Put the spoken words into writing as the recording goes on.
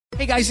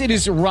Hey guys, it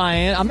is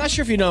Ryan. I'm not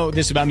sure if you know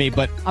this about me,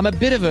 but I'm a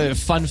bit of a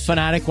fun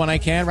fanatic when I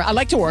can. I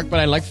like to work,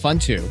 but I like fun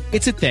too.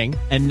 It's a thing.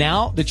 And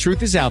now the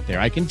truth is out there.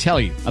 I can tell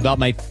you about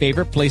my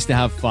favorite place to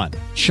have fun.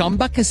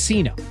 Chumba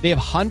Casino. They have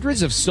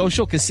hundreds of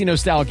social casino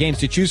style games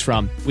to choose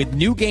from with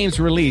new games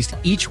released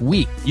each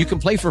week. You can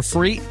play for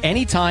free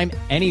anytime,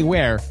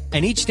 anywhere.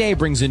 And each day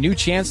brings a new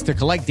chance to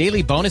collect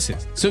daily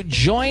bonuses. So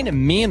join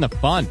me in the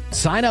fun.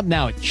 Sign up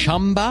now at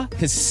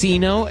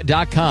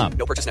ChumbaCasino.com.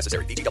 No purchase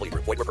necessary. VGW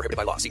Group. Void where prohibited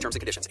by law. See terms and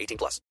conditions.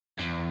 18+.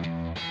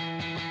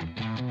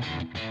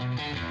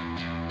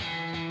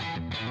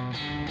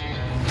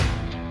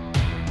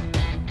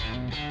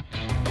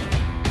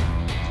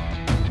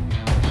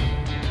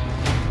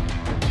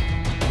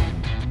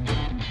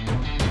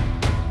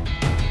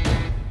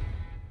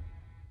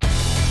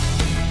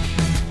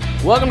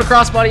 Welcome to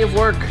Crossbody of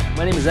Work.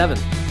 My name is Evan.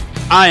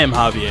 I am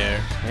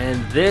Javier.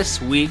 And this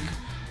week,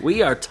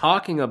 we are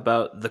talking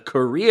about the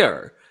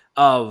career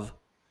of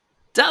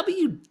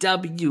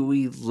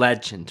WWE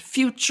legend,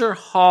 future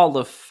Hall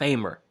of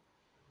Famer.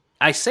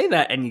 I say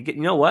that, and you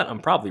know what? I'm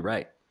probably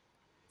right.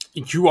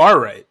 You are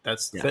right.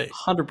 That's the thing.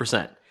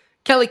 100%.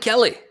 Kelly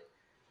Kelly.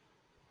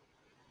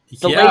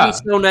 The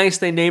lady's so nice,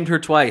 they named her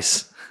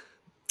twice.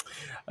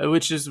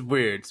 Which is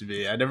weird to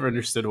me. I never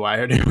understood why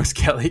her name was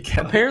Kelly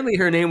Kelly. Apparently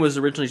her name was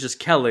originally just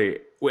Kelly,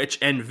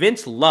 and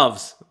Vince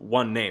loves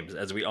one names,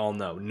 as we all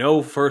know.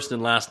 No first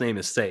and last name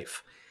is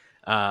safe.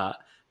 But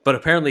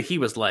apparently he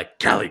was like,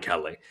 Kelly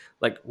Kelly.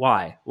 Like,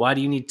 why? Why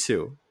do you need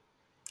two?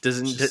 Does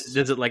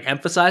it like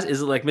emphasize?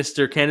 Is it like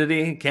Mr.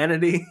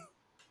 Kennedy?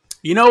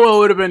 You know what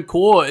would have been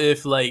cool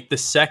if like the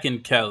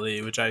second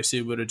Kelly, which I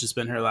assume would have just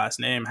been her last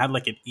name, had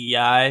like an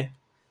EI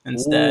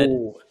instead.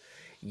 Ooh,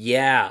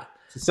 yeah.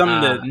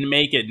 Something to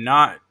make it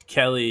not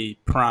Kelly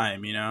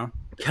Prime, you know?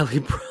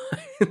 Kelly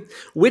Prime.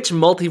 Which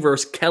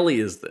multiverse Kelly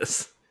is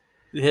this?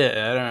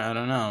 Yeah, I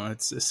don't know.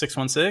 It's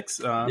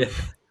 616. Yeah.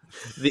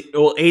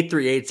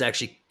 838 is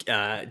actually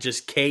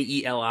just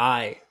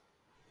Keli.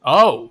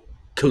 Oh,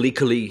 Kali.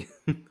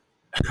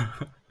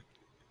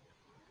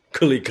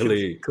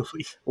 Kali.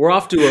 We're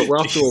off to a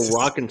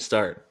rockin'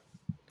 start.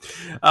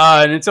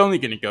 And it's only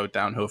going to go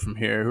downhill from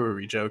here. Who are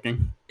we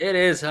joking? It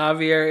is,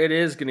 Javier. It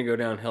is going to go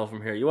downhill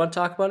from here. You want to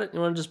talk about it?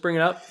 You want to just bring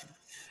it up?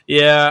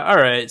 Yeah, all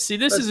right. See,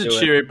 this is a do it.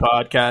 cheery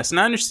podcast,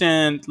 and I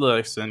understand,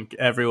 listen,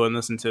 everyone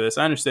listen to this.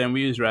 I understand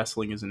we use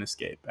wrestling as an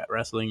escape.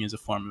 Wrestling is a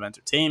form of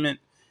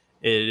entertainment.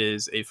 It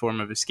is a form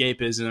of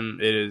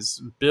escapism. It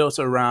is built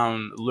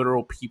around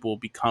literal people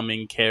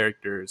becoming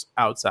characters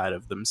outside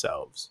of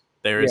themselves.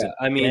 There's an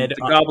undead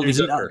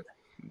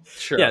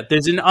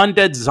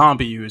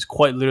zombie who is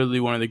quite literally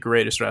one of the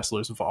greatest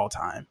wrestlers of all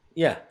time.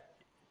 Yeah.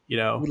 You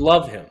know? We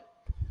love him.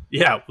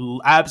 Yeah,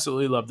 we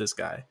absolutely love this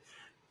guy.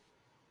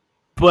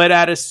 But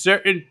at a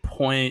certain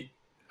point,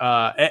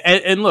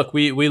 and look,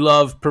 we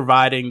love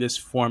providing this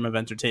form of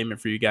entertainment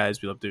for you guys.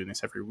 We love doing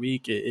this every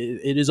week.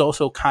 It is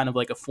also kind of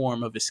like a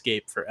form of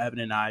escape for Evan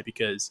and I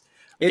because,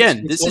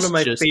 again, this is one of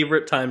my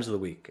favorite times of the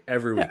week,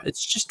 every week.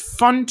 It's just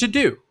fun to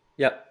do.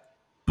 Yep.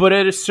 But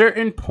at a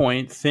certain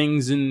point,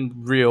 things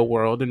in real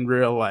world, in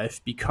real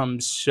life,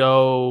 become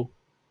so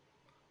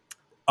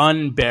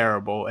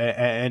unbearable.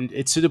 And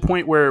it's to the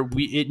point where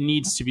it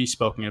needs to be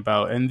spoken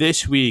about. And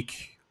this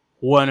week,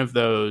 one of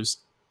those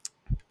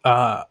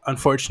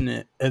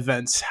unfortunate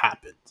events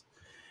happened.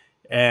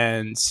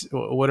 And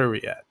what are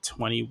we at?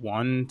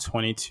 21,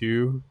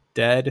 22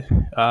 dead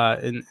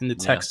in the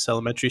Texas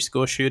elementary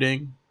school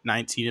shooting.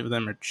 19 of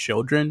them are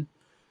children.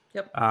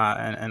 Yep.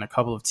 And a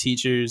couple of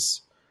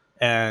teachers.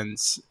 And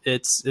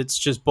it's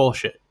just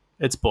bullshit.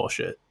 It's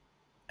bullshit.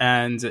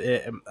 And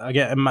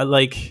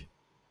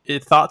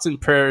thoughts and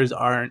prayers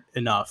aren't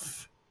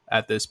enough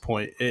at this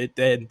point.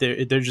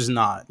 They're just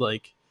not.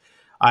 Like,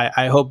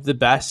 I hope the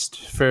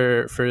best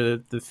for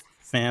the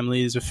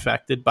families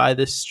affected by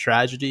this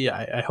tragedy.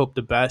 I hope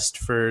the best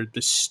for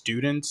the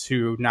students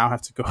who now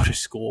have to go to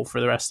school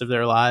for the rest of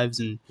their lives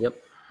and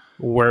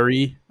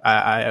worry.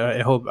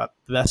 I hope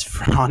the best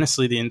for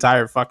honestly the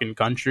entire fucking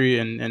country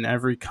and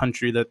every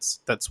country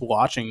that's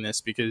watching this,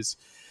 because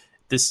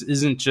this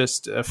isn't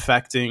just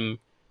affecting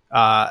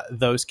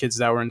those kids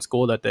that were in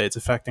school that day. It's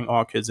affecting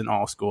all kids in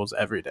all schools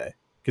every day,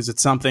 because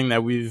it's something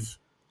that we've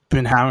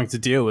been having to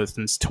deal with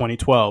since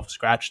 2012.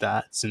 Scratch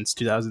that. Since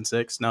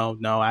 2006.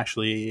 No,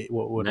 actually,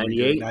 what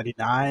 98?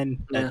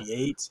 99,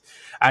 98.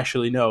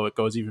 Actually, no, it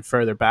goes even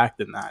further back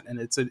than that. And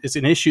it's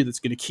an issue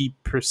that's going to keep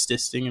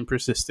persisting. And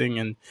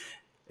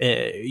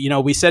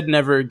we said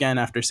never again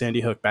after Sandy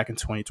Hook back in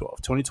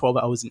 2012. 2012,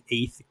 I was in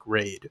 8th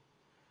grade.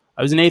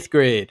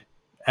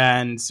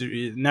 And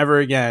never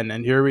again.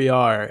 And here we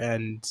are.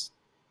 And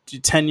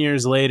 10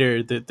 years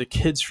later, the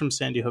kids from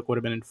Sandy Hook would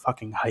have been in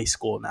fucking high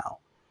school now.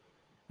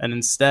 And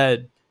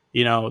instead,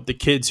 the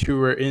kids who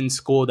were in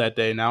school that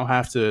day now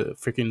have to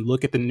freaking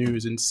look at the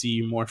news and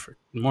see more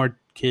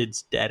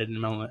kids dead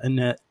in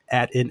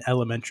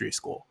elementary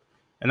school.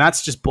 And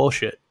that's just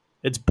bullshit.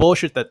 It's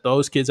bullshit that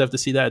those kids have to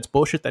see that. It's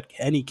bullshit that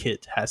any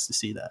kid has to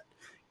see that.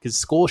 Because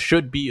school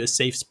should be a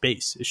safe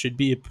space. It should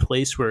be a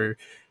place where,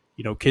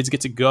 kids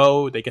get to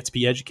go, they get to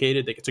be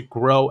educated, they get to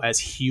grow as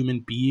human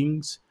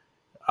beings.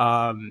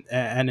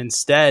 And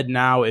instead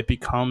now it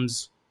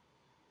becomes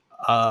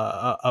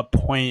a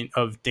point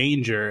of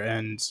danger.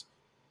 And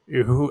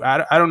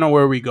I don't know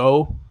where we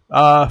go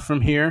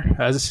from here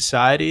as a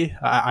society.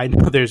 I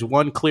know there's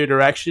one clear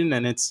direction,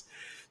 and it's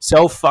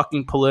so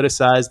fucking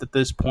politicized at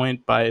this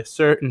point by a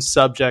certain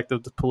subject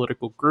of the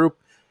political group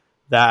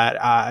that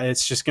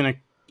it's just gonna.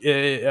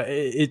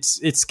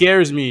 It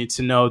scares me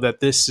to know that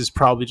this is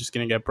probably just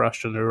gonna get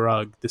brushed under the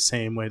rug the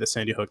same way that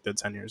Sandy Hook did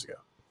 10 years ago.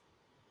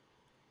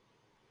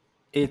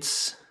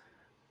 It's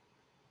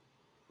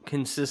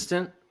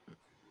consistent.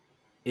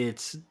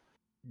 It's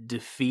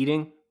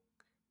defeating.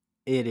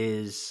 It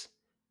is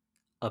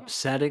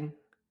upsetting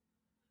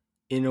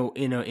in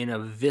a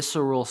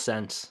visceral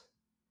sense.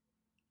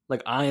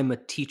 Like, I am a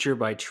teacher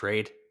by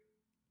trade,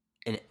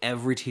 and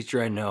every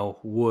teacher I know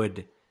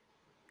would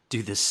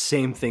do the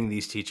same thing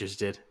these teachers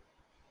did.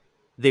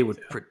 They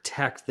would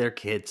protect their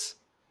kids.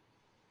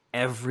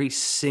 Every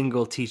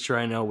single teacher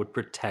I know would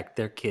protect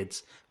their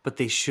kids, but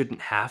they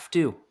shouldn't have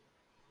to.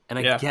 And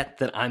I get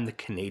that I'm the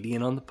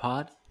Canadian on the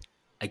pod.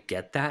 I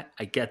get that.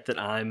 I get that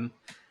I'm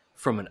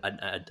from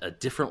a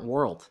different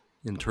world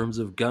in terms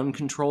of gun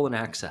control and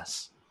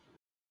access.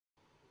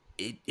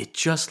 It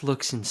just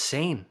looks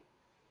insane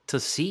to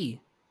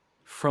see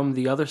from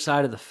the other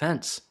side of the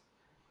fence.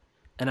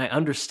 And I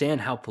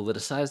understand how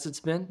politicized it's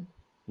been,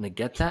 and I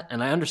get that.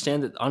 And I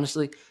understand that,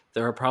 honestly,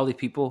 there are probably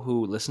people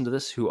who listen to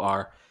this who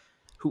are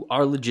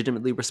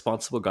legitimately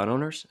responsible gun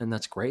owners, and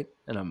that's great.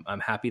 And I'm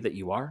happy that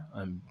you are.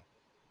 I'm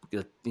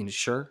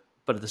sure,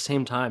 but at the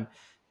same time,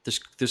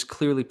 there's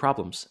clearly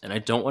problems, and I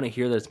don't want to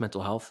hear that it's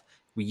mental health.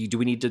 Do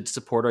we need to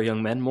support our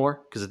young men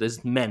more? Because it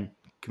is men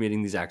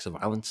committing these acts of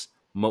violence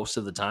most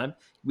of the time.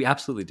 We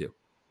absolutely do.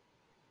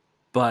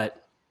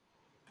 But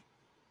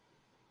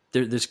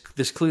there's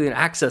clearly an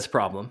access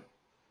problem.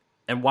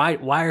 And why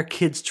are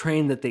kids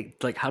trained that they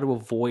like how to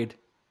avoid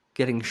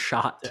getting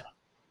shot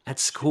at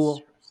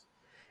school?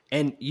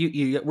 And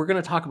we're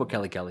going to talk about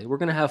Kelly Kelly. We're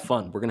going to have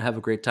fun. We're going to have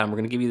a great time. We're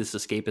going to give you this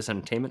escapist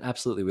entertainment.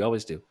 Absolutely, we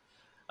always do.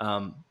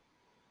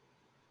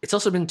 It's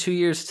also been 2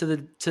 years to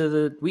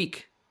the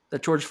week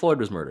that George Floyd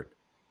was murdered.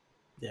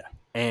 Yeah.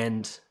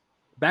 And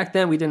back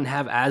then we didn't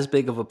have as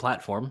big of a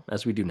platform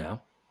as we do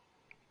now.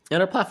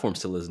 And our platform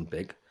still isn't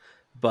big.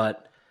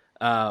 But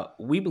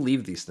we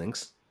believe these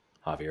things,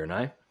 Javier and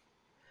I.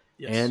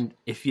 Yes. And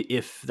if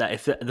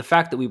the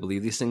fact that we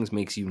believe these things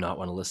makes you not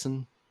want to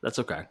listen, that's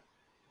okay.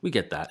 We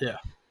get that. Yeah.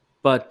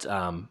 But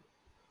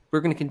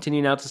we're going to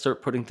continue now to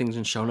start putting things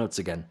in show notes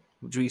again,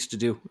 which we used to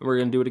do. And we're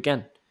going to do it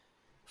again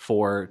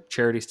for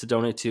charities to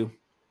donate to,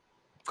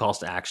 calls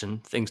to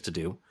action, things to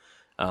do.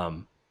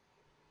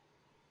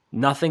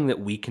 Nothing that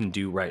we can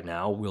do right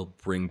now will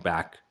bring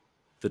back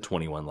the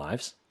 21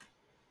 lives.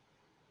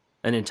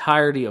 An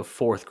entirety of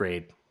fourth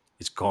grade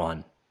is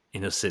gone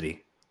in a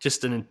city.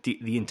 Just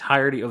the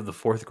entirety of the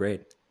fourth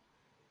grade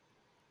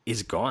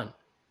is gone.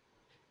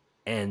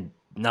 And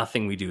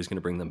nothing we do is going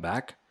to bring them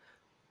back.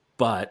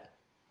 But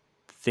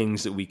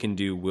things that we can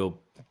do will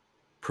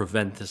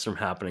prevent this from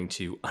happening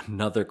to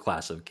another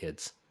class of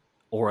kids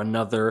or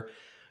another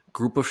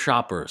group of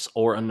shoppers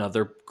or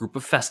another group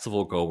of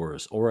festival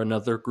goers or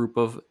another group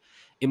of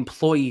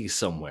employees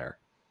somewhere,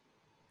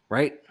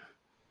 right?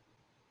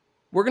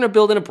 We're going to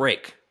build in a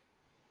break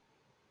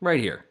right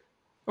here.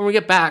 When we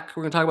get back,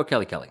 we're going to talk about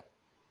Kelly Kelly.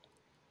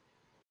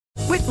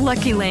 With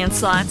Lucky Land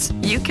Slots,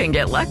 you can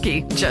get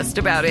lucky just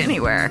about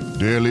anywhere.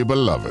 Dearly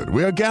beloved,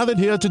 we are gathered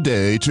here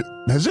today to...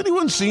 Has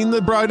anyone seen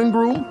the bride and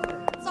groom?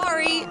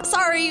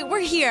 Sorry, we're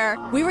here.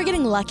 We were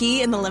getting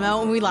lucky in the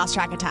limo and we lost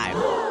track of time.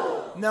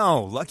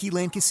 No, Lucky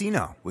Land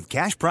Casino, with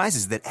cash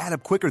prizes that add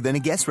up quicker than a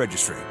guest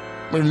registry.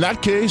 In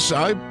that case,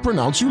 I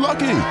pronounce you lucky.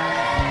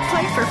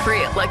 Play for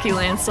free at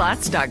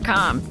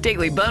LuckyLandSlots.com.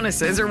 Daily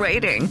bonuses are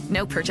waiting.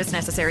 No purchase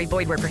necessary.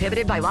 Void where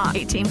prohibited by law.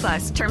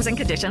 18+. Terms and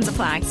conditions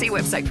apply. See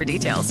website for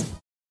details.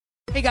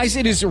 Hey guys,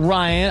 it is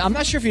Ryan. I'm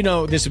not sure if you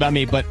know this about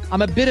me, but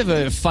I'm a bit of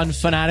a fun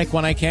fanatic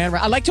when I can.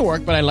 I like to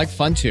work, but I like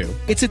fun too.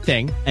 It's a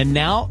thing. And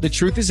now the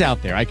truth is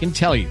out there. I can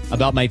tell you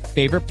about my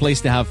favorite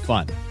place to have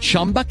fun.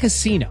 Chumba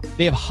Casino.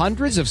 They have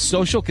hundreds of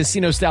social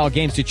casino style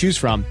games to choose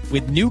from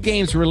with new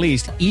games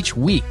released each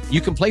week.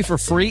 You can play for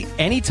free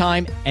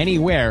anytime,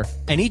 anywhere.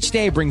 And each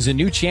day brings a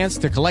new chance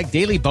to collect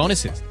daily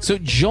bonuses. So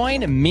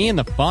join me in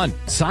the fun.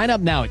 Sign up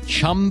now at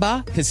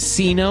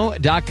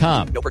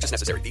ChumbaCasino.com. No purchase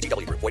necessary.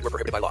 VGW Group. Void where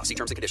prohibited by law. See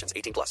terms and conditions.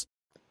 18+.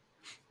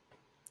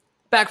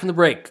 Back from the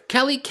break.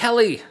 Kelly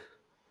Kelly.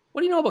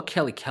 What do you know about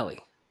Kelly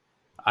Kelly?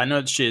 I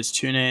know she has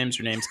two names.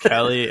 Her name's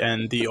Kelly,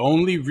 and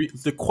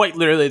quite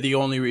literally the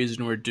only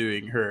reason we're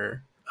doing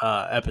her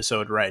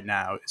episode right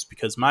now is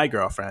because my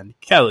girlfriend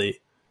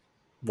Kelly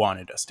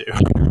wanted us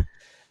to.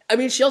 I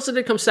mean, she also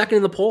did come second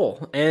in the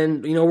poll,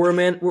 and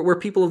we're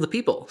people of the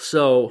people.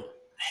 So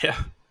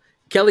yeah,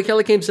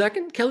 Kelly came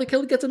second. Kelly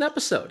gets an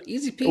episode.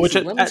 Easy peasy, Which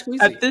lemon squeezy.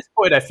 at this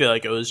point, I feel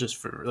like it was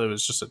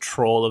just a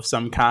troll of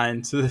some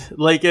kind.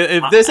 Like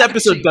if this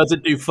episode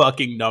doesn't do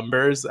fucking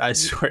numbers, I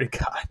swear to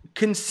God.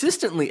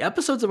 Consistently,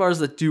 episodes of ours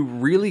that do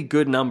really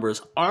good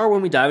numbers are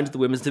when we dive into the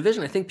women's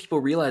division. I think people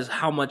realize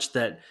how much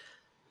that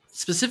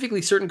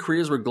specifically certain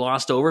careers were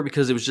glossed over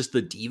because it was just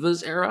the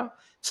Divas era.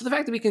 So the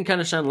fact that we can kind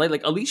of shine light,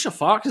 like Alicia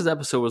Fox's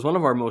episode was one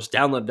of our most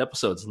downloaded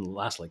episodes in the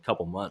last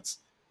couple months.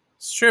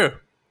 It's true.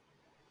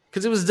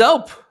 Because it was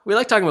dope. We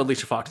like talking about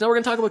Alicia Fox. Now we're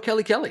going to talk about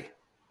Kelly.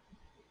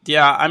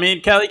 Yeah, I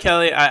mean, Kelly,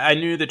 I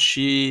knew that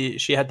she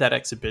had that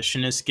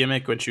exhibitionist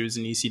gimmick when she was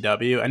in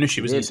ECW. I knew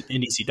she was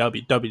in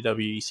ECW,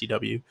 WWE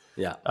ECW.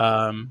 Yeah.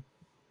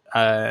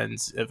 And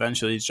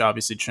eventually she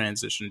obviously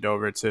transitioned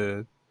over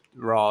to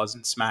Raws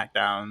and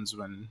SmackDowns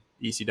when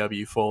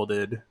ECW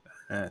folded.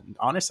 And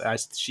honestly,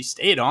 she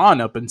stayed on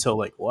up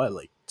until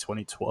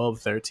 2012,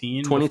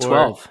 13?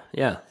 2012,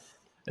 yeah.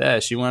 Yeah,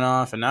 she went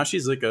off, and now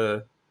she's like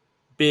a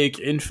big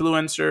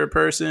influencer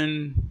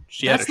person.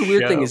 That's the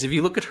weird thing is if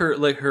you look at her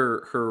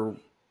her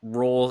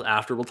roles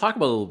after, we'll talk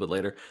about it a little bit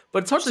later,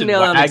 but it's hard to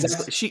nail down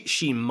exactly.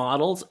 She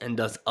models and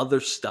does other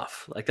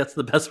stuff. Like that's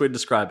the best way to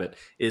describe it,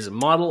 is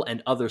model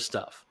and other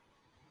stuff.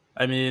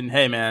 I mean,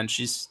 hey man,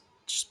 she's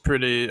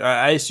pretty.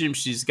 I assume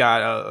she's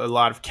got a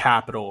lot of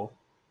capital.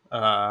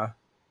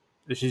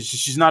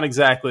 She's not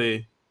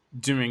exactly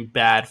doing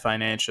bad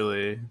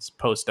financially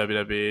post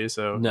WWE,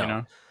 so no. You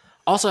know.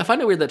 Also, I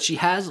find it weird that she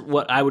has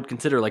what I would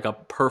consider like a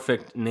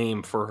perfect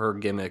name for her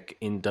gimmick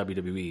in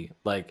WWE.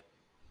 Like,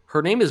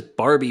 her name is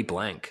Barbie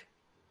Blank.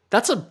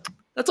 That's a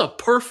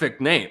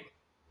perfect name.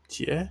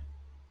 Yeah.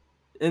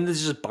 And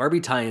there's just Barbie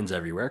tie-ins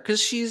everywhere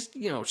because she's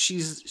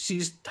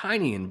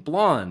tiny and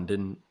blonde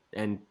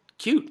and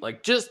cute.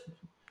 Like, just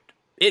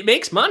it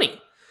makes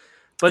money.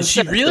 But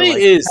she really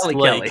is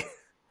Kelly.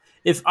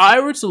 If I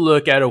were to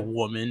look at a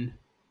woman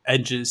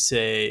and just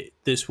say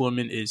this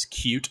woman is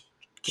cute,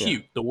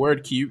 the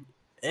word cute.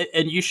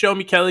 And you show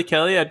me Kelly,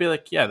 I'd be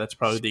like, yeah, that's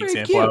probably the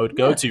example cute. I would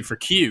go to for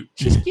cute.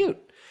 She's cute.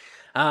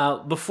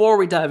 Before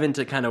we dive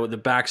into kind of the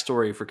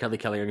backstory for Kelly,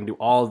 we're going to do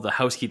all of the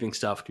housekeeping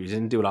stuff because we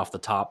didn't do it off the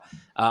top.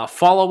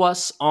 Follow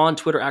us on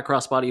Twitter at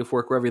CrossBody of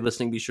Work. Wherever you're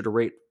listening, be sure to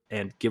rate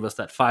and give us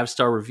that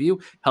 5-star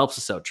review. Helps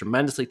us out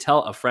tremendously. Tell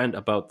a friend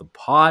about the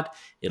pod.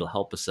 It'll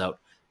help us out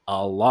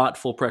a lot.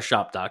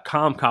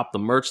 FullPressShop.com. Cop the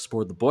merch.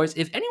 Support the boys.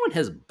 If anyone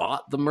has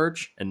bought the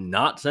merch and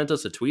not sent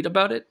us a tweet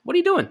about it, what are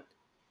you doing?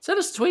 Send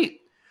us a tweet.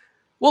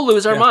 We'll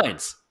lose our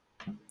minds.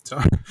 So,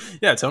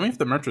 tell me if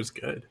the merch was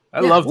good.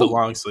 I love the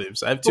long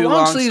sleeves. I have 2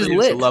 long sleeves.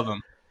 I love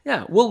them.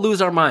 Yeah, we'll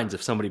lose our minds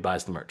if somebody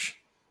buys the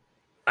merch.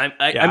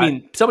 I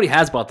mean, somebody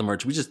has bought the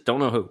merch. We just don't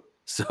know who.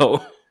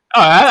 So,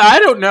 I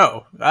don't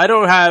know.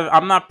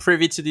 I'm not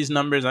privy to these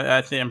numbers.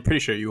 I'm pretty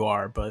sure you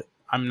are, but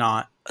I'm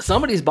not.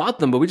 Somebody's bought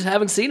them, but we just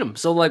haven't seen them.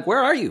 So, where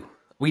are you?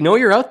 We know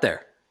you're out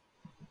there.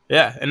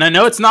 Yeah, and I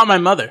know it's not my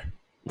mother.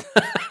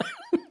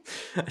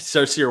 I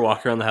start to see her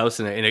walk around the house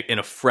in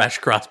a fresh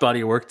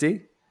crossbody work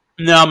tee.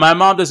 No, my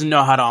mom doesn't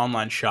know how to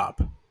online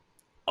shop.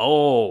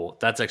 Oh,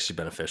 that's actually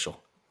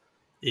beneficial.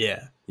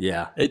 Yeah.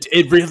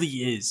 It really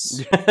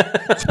is.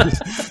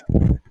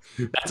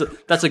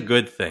 That's a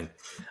good thing.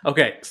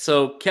 Okay,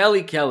 so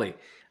Kelly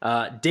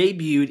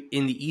debuted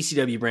in the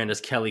ECW brand as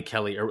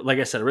Kelly, or like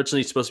I said,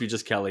 originally supposed to be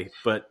just Kelly,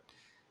 but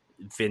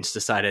Vince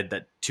decided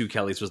that 2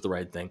 Kellys was the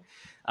right thing.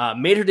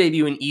 Made her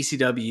debut in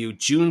ECW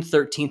June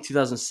 13th,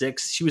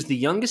 2006. She was the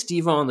youngest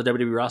diva on the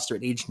WWE roster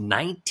at age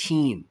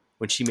 19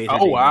 when she made her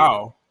debut. Oh,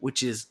 wow.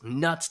 Which is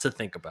nuts to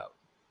think about.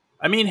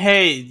 I mean,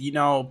 hey,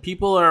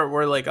 people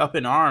were up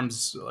in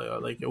arms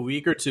a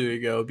week or 2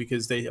 ago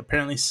because they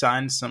apparently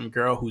signed some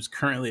girl who's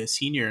currently a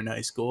senior in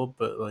high school,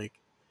 but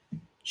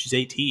she's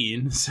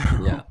 18. So.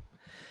 Yeah.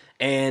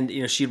 And,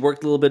 she'd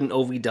worked a little bit in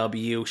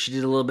OVW. She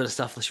did a little bit of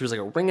stuff. She was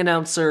a ring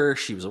announcer.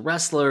 She was a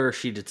wrestler.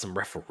 She did some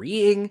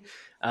refereeing.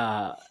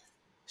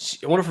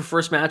 One of her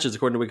first matches,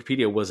 according to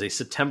Wikipedia, was a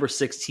September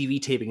 6th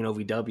TV taping in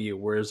OVW,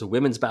 where it was a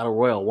women's battle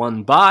royal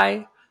won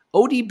by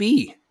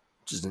ODB,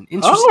 which is an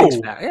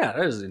interesting fact. Yeah,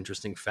 that is an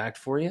interesting fact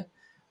for you.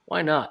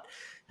 Why not?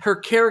 Her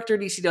character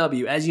at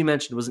ECW, as you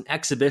mentioned, was an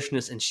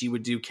exhibitionist, and she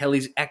would do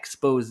Kelly's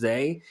expose,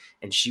 and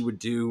she would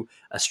do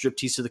a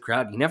striptease to the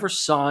crowd. You never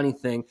saw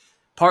anything.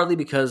 Partly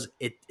because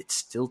it's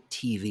still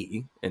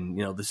TV, and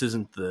this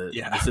isn't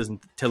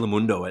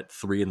Telemundo at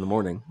 3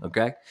 a.m.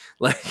 Okay,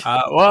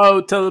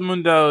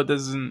 Telemundo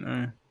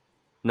doesn't.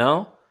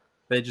 No,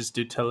 they just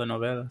do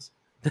telenovelas.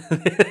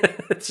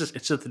 it's just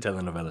the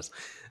telenovelas.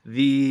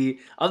 The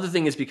other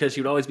thing is because she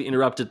would always be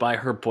interrupted by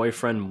her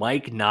boyfriend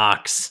Mike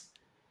Knox,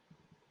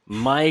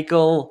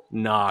 Michael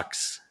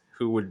Knox,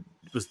 who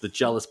was the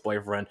jealous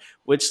boyfriend,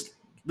 which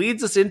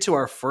leads us into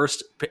our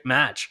first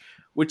match,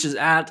 which is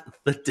at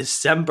the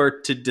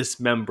December to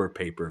Dismember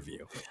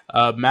pay-per-view.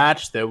 A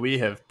match that we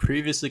have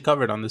previously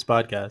covered on this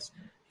podcast.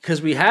 Because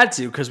we had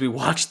to, because we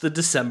watched the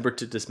December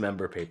to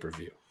Dismember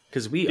pay-per-view.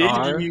 Because we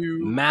are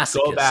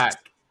masochists.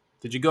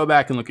 Did you go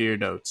back and look at your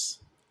notes?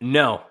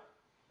 No.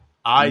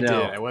 I did.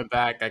 I went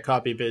back. I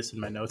copy-pasted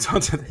my notes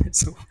onto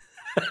this.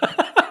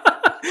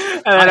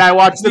 then I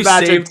watched the You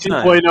match at saved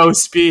time. 2.0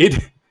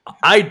 speed.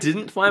 I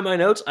didn't find my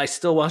notes. I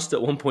still watched it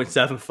at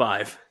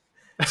 1.75.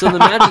 So the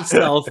match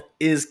itself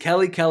is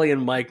Kelly Kelly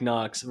and Mike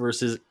Knox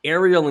versus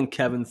Ariel and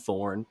Kevin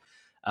Thorne.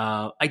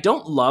 I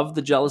don't love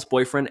the jealous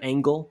boyfriend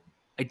angle.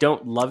 I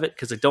don't love it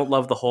because I don't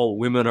love the whole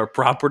women are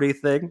property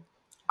thing.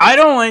 I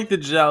don't like the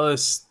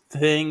jealous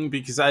thing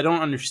because I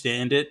don't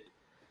understand it.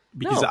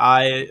 Because No.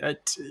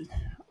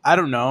 I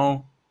don't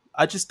know.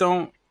 I just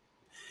don't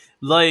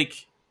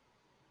like.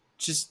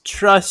 Just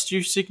trust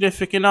your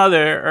significant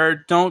other,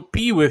 or don't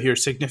be with your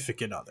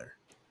significant other.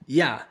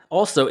 Yeah.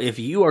 Also, if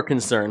you are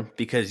concerned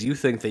because you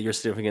think that your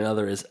significant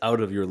other is out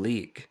of your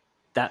league,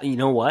 that you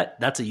know what?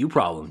 That's a you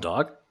problem,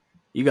 dog.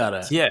 You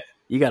gotta settle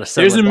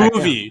There's it a back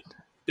movie. down.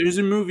 There's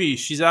a movie.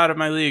 She's out of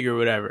my league or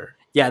whatever.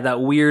 Yeah,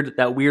 that weird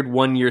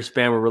 1 year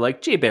span where we're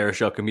like, Jay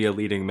Baruchel can be a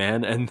leading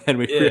man, and then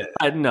we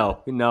realize,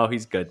 no,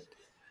 he's good.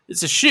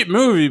 It's a shit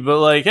movie, but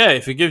like, hey,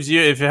 if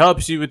it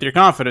helps you with your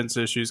confidence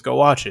issues, go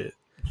watch it.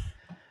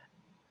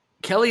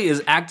 Kelly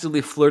is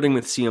actively flirting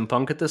with CM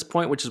Punk at this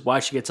point, which is why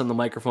she gets on the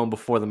microphone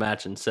before the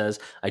match and says,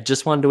 I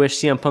just wanted to wish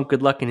CM Punk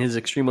good luck in his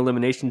Extreme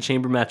Elimination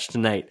Chamber match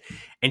tonight.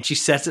 And she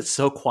says it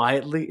so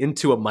quietly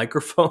into a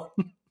microphone,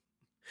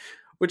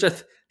 which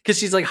because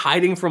she's like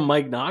hiding from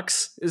Mike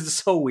Knox is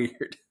so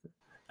weird.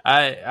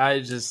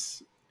 I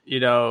just,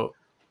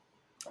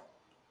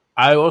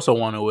 I also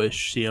want to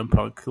wish CM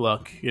Punk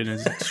luck in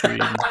his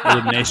Extreme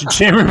Elimination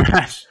Chamber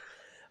match.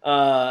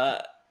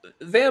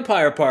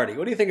 Vampire Party,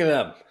 what do you think of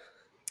them?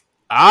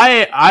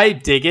 I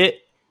dig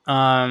it.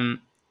 What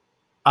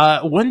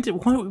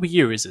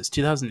year is this?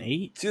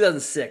 2008?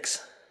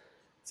 2006.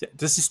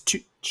 This is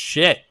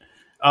shit.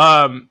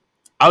 I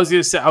was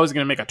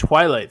gonna make a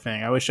Twilight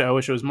thing. I wish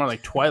it was more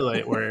like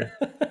Twilight, where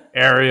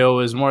Ariel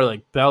was more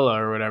like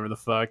Bella or whatever the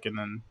fuck, and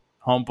then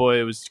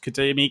Homeboy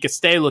he could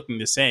stay looking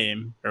the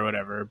same or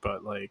whatever,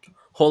 but like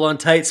hold on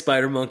tight,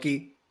 Spider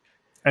Monkey.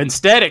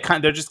 Instead,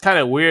 they're just kind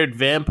of weird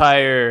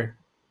vampire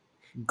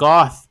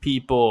goth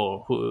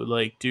people who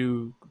like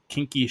do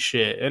kinky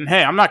shit. And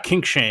hey, I'm not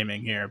kink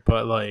shaming here,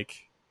 but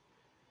like,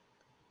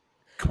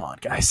 come on,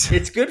 guys.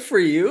 It's good for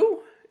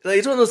you. Like,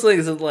 it's one of those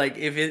things that like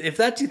if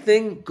that's your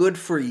thing, good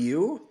for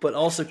you, but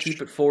also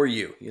keep it for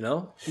you.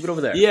 Keep it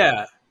over there.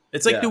 Yeah,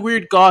 it's like the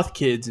weird goth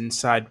kids in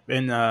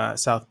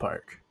South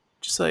Park.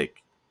 Just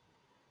like,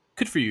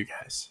 good for you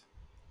guys.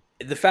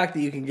 The fact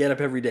that you can get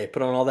up every day,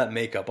 put on all that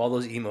makeup, all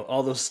those emo,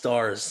 all those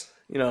stars,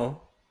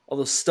 all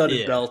those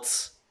studded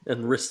belts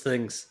and wrist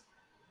things.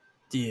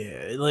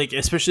 Yeah, like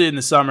especially in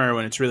the summer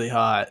when it's really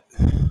hot.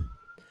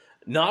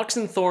 Knox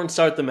and Thorne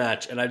start the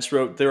match, and I just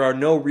wrote, there are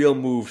no real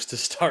moves to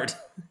start.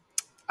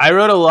 I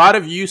wrote a lot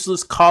of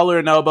useless collar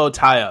and elbow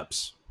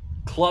tie-ups.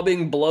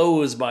 Clubbing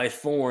blows by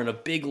Thorne, a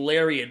big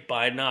lariat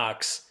by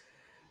Knox.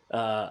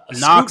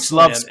 Knox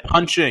loves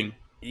punching.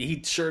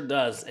 He sure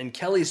does. And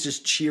Kelly's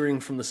just cheering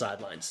from the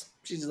sidelines.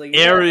 She's like,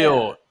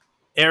 Ariel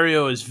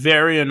is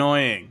very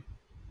annoying.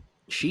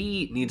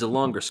 She needs a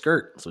longer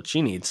skirt. That's what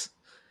she needs.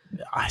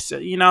 I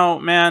said,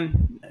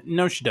 man,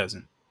 no, she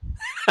doesn't.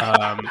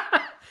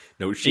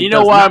 No, she. You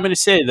know why I'm going to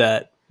say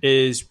that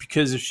is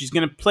because if she's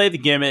going to play the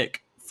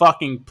gimmick,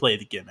 fucking play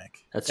the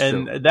gimmick. That's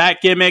true. And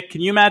that gimmick,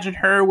 can you imagine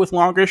her with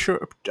longer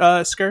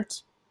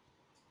skirts?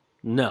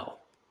 No.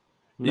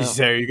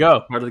 There you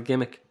go. Part of the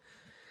gimmick.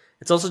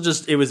 It's also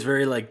just, it was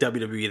very like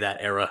WWE that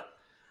era.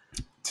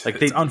 Like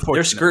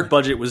their skirt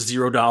budget was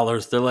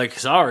 $0. They're like,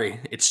 sorry,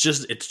 it's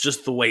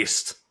just the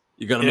waist.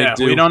 You gotta make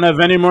do. We don't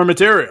have any more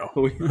material.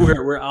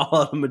 We're all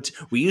out of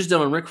material. We used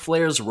them on Ric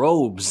Flair's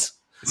robes.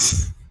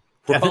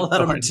 We're all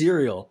out of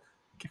material.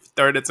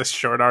 Third, it's a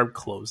short arm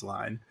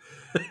clothesline.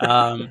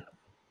 And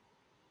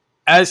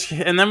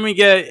then we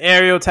get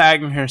Ariel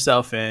tagging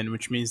herself in,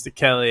 which means that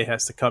Kelly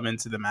has to come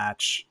into the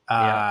match.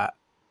 I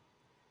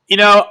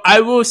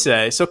will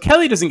say, so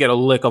Kelly doesn't get a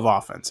lick of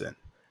offense in.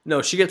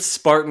 No, she gets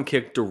Spartan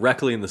kicked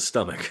directly in the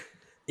stomach.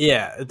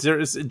 Yeah,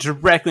 it's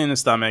directly in the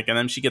stomach, and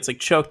then she gets like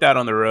choked out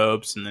on the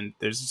ropes, and then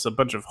there's just a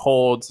bunch of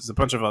holds, there's a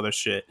bunch of other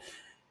shit.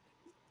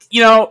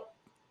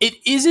 It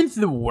isn't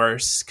the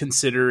worst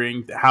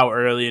considering how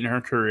early in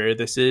her career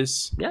this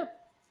is. Yeah.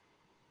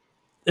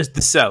 It's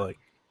the selling.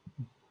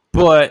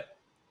 But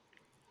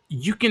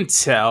you can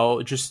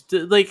tell, just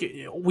like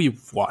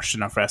we've watched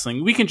enough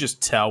wrestling, we can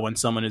just tell when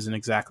someone isn't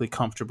exactly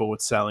comfortable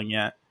with selling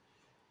yet.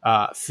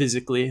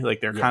 Physically,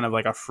 like they're kind of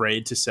like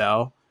afraid to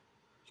sell.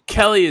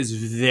 Kelly is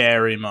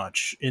very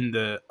much in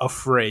the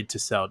afraid to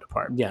sell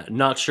department. Yeah,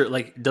 not sure,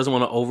 like doesn't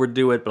want to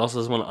overdo it, but also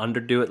doesn't want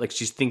to underdo it. Like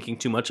she's thinking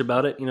too much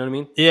about it. You know what I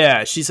mean?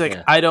 Yeah, she's like,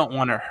 I don't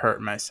want to hurt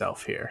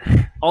myself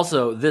here.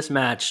 Also, this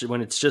match,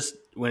 when it's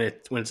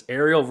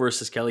Ariel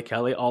versus Kelly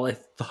Kelly, all I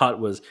thought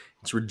was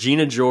it's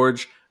Regina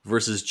George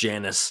versus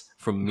Janice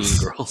from Mean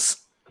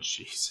Girls.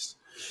 Jesus,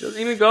 she doesn't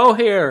even go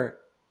here.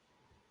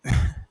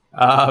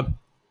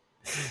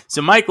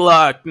 So Mike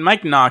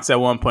Knox at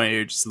one point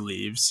here just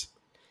leaves.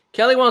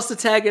 Kelly wants to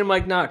tag in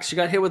Mike Knox. She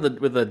got hit with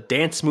a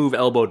dance move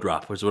elbow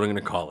drop, which is what I'm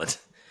going to call it.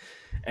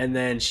 And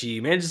then she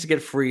manages to get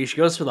free. She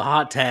goes for the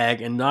hot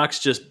tag, and Knox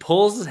just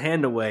pulls his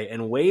hand away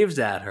and waves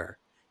at her.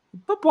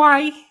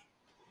 Bye-bye.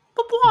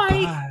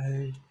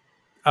 Why?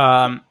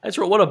 That's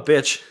right. What a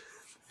bitch.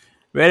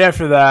 Right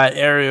after that,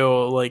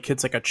 Ariel like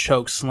hits like a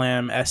choke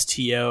slam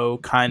STO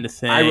kind of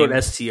thing. I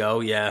wrote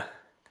STO, yeah.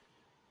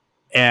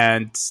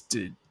 And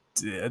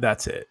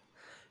that's it.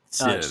 That's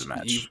the end of the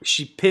match.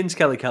 She pins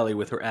Kelly Kelly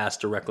with her ass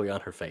directly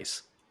on her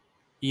face.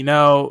 You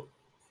know,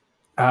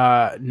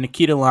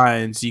 Nikita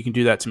Lyons, you can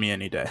do that to me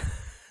any day.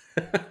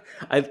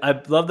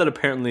 I love that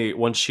apparently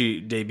once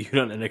she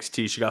debuted on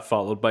NXT, she got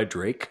followed by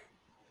Drake.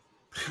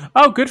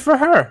 Oh, good for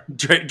her.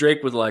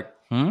 Drake was like,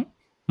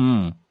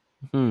 I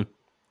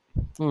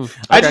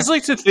just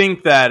like to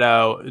think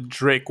that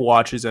Drake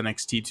watches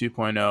NXT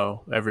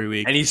 2.0 every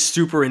week. And he's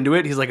super into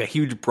it. He's like a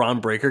huge Braun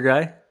Breaker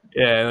guy.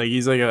 Yeah, like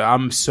he's like,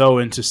 I'm so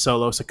into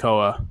Solo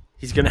Sikoa.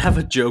 He's going to have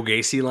a Joe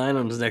Gacy line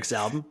on his next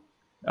album.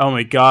 Oh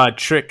my God,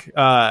 Trick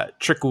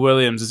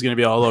Williams is going to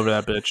be all over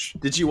that bitch.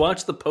 Did you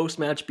watch the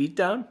post-match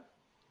beatdown?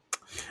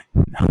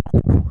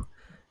 No.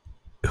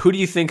 Who do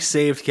you think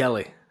saved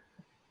Kelly?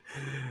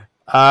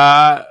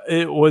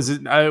 Was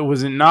it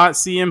not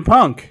CM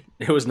Punk?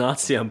 It was not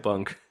CM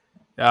Punk.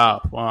 Oh,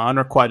 well,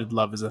 unrequited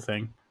love is a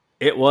thing.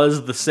 It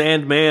was the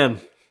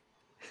Sandman.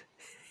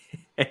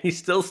 And he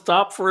still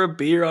stopped for a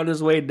beer on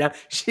his way down.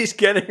 She's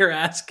getting her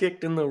ass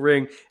kicked in the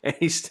ring, and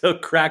he still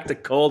cracked a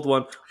cold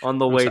one on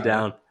the way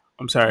down.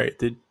 I'm sorry,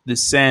 the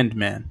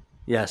Sandman.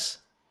 Yes.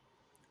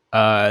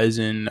 As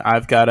in,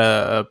 I've got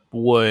a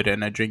wood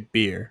and I drink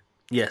beer.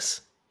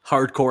 Yes.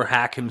 Hardcore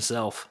hack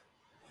himself.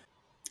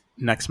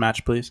 Next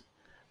match, please.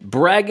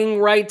 Bragging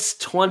Rights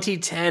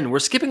 2010. We're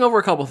skipping over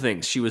a couple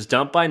things. She was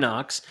dumped by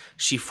Knox.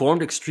 She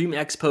formed Extreme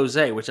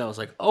Expose, which I was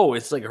like, oh,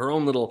 it's like her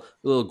own little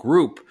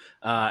group.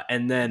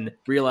 And then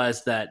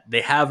realized that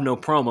they have no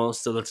promo,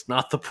 so that's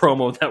not the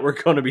promo that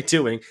we're going to be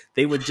doing.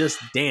 They would just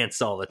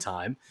dance all the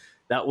time.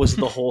 That was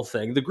the whole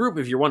thing. The group,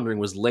 if you're wondering,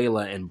 was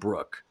Layla and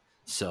Brooke.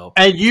 So,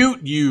 and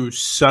you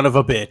son of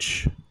a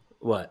bitch.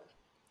 What?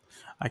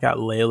 I got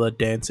Layla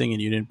dancing,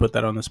 and you didn't put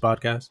that on this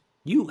podcast?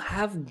 You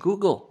have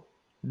Google.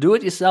 Do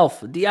it yourself.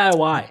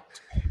 DIY.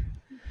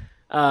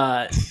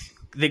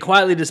 They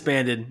quietly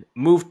disbanded.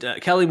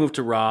 Kelly moved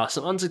to Raw.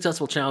 Some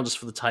unsuccessful challenges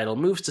for the title.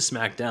 Moves to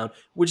SmackDown,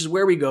 which is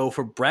where we go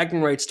for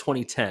Bragging Rights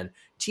 2010.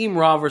 Team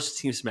Raw versus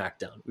Team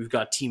SmackDown. We've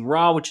got Team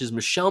Raw, which is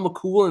Michelle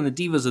McCool and the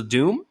Divas of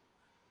Doom.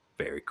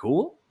 Very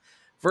cool.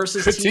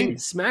 Versus Team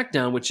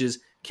SmackDown, which is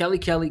Kelly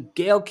Kelly,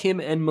 Gail Kim,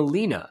 and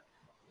Melina.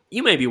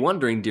 You may be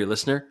wondering, dear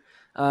listener,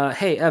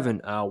 hey,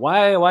 Evan,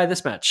 why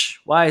this match?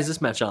 Why is this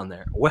match on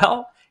there?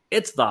 Well,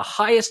 it's the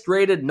highest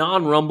rated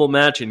non-Rumble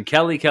match in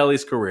Kelly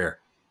Kelly's career.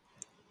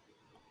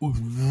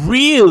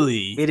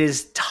 Really? It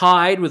is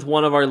tied with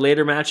one of our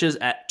later matches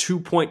at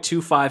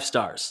 2.25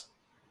 stars.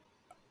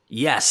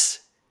 Yes.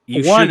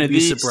 You one should of be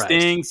these surprised.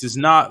 things is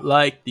not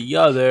like the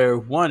other.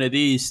 One of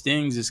these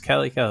things is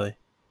Kelly Kelly.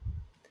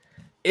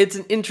 It's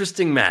an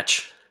interesting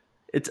match.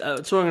 It's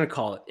that's what I'm going to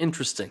call it.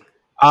 Interesting.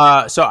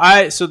 So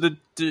the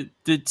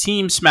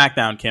team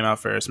SmackDown came out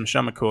first.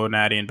 Michelle McCool,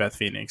 Natty, and Beth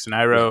Phoenix, and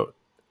I wrote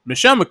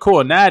Michelle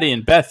McCool, Natty,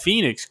 and Beth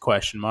Phoenix ?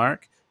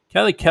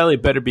 Kelly Kelly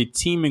better be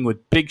teaming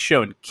with Big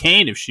Show and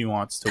Kane if she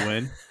wants to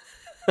win.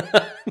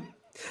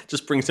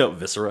 Just brings out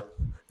Viscera.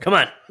 Come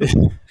on,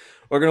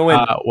 we're gonna win.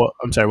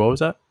 I'm sorry. What was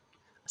that?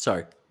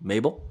 Sorry,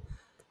 Mabel.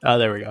 Oh,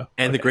 there we go.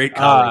 And the Great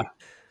Khali.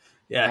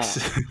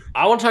 Yes.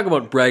 I want to talk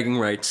about bragging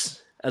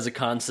rights as a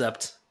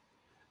concept.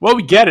 Well,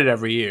 we get it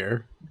every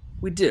year.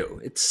 We do.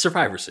 It's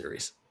Survivor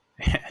Series.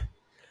 It's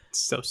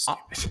so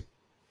stupid.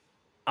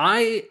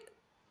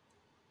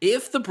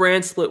 If the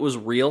brand split was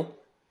real,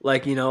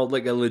 like, you know,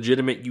 like a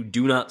legitimate, you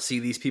do not see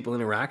these people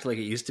interact like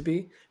it used to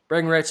be,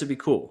 bragging rights would be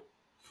cool.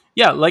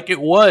 Yeah, like it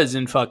was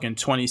in fucking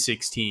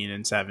 2016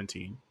 and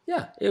 17.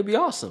 Yeah, it would be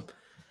awesome.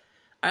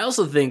 I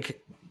also think,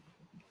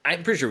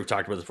 I'm pretty sure we've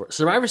talked about this before,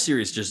 Survivor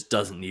Series just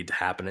doesn't need to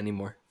happen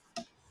anymore.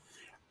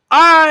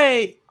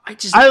 I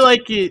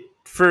like it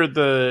for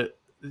the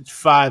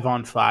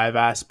 5-on-5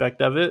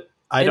 aspect of it.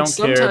 I don't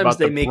care about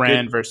the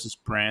brand versus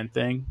brand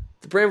thing.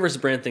 The brand versus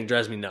brand thing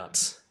drives me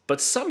nuts. But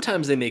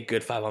sometimes they make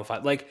good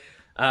 5-on-5. Like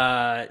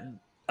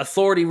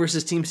Authority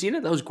versus Team Cena,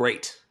 that was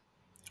great.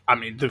 I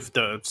mean,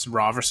 the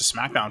Raw versus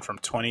SmackDown from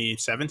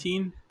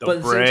 2017,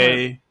 but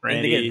Bray,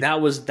 Randy. And again,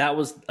 that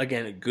was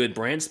again a good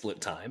brand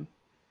split time.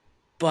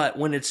 But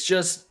when it's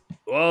just,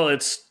 well,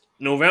 it's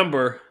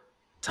November,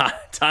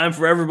 time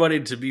for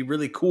everybody to be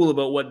really cool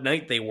about what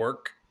night they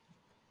work.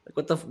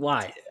 Like,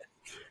 why?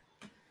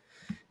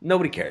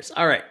 Nobody cares.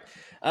 All right.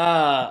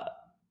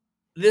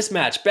 This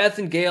match, Beth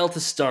and Gail to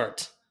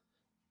start.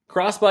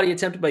 Crossbody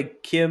attempted by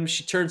Kim.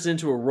 She turns it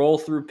into a roll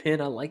through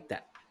pin. I like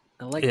that.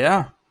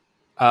 Yeah.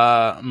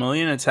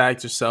 Melina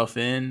tags herself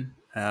in.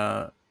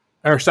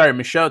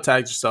 Michelle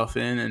tags herself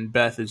in, and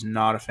Beth is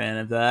not a fan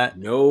of that.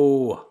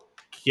 No.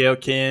 Gail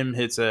Kim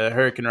hits a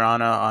Hurricane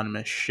Rana on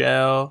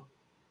Michelle.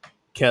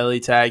 Kelly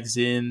tags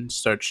in,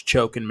 starts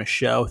choking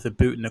Michelle with a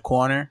boot in the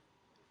corner.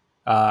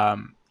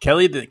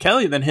 Kelly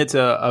then hits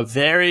a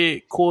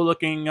very cool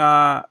looking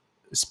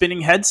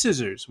spinning head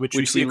scissors, which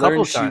we see a couple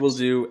of times. She will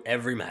do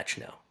every match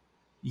now.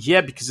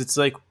 Yeah, because it's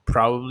like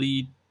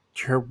probably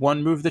her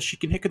one move that she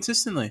can hit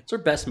consistently. It's her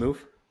best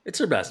move. It's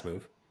her best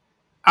move.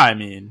 I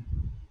mean,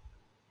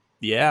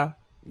 yeah.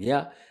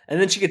 Yeah. And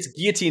then she gets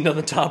guillotined on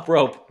the top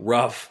rope.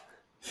 Rough.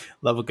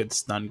 Love a good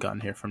stun gun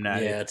here from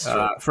Natty. Yeah, it's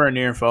true. For a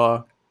near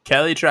fall.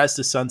 Kelly tries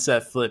to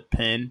sunset flip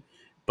pin,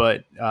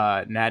 but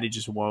Natty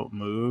just won't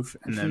move.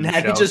 And then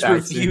Natty Michelle just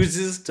tags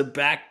refuses to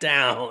back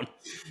down.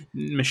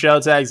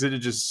 Michelle tags in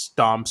and just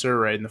stomps her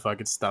right in the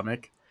fucking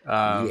stomach.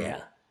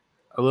 Yeah.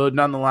 A little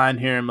down the line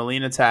here,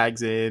 Melina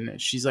tags in.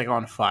 She's like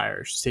on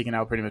fire. She's taking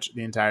out pretty much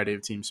the entirety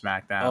of Team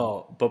SmackDown.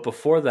 Oh, but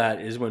before that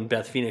is when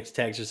Beth Phoenix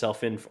tags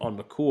herself in on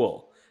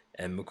McCool.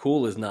 And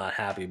McCool is not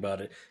happy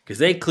about it because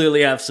they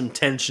clearly have some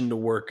tension to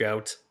work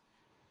out.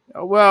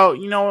 Well,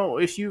 you know,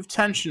 if you have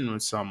tension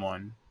with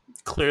someone,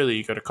 clearly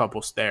you got a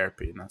couples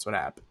therapy, and that's what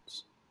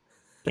happens.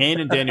 Kane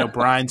and Daniel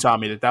Bryan taught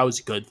me that was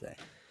a good thing.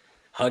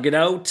 Hug it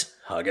out.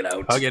 Hug it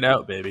out. Hug it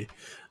out, baby.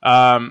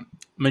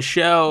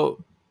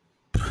 Michelle.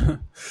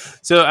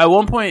 So at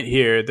one point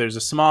here, there's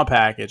a small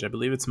package. I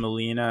believe it's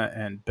Melina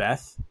and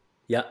Beth.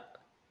 Yeah.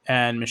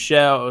 And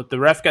Michelle, the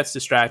ref gets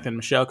distracted.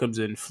 Michelle comes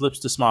in, flips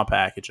the small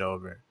package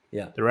over.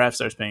 Yeah. The ref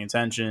starts paying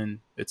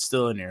attention. It's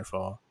still a near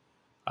fall.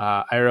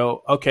 I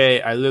wrote, okay,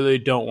 I literally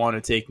don't want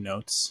to take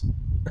notes.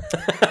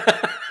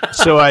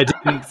 So I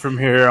didn't from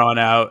here on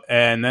out.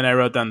 And then I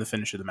wrote down the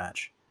finish of the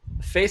match.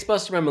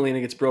 Facebuster by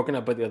Melina gets broken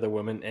up by the other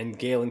women, and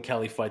Gail and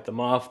Kelly fight them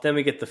off. Then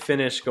we get the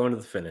finish, go into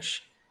the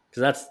finish.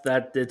 Because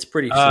it's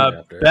pretty soon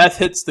after. Beth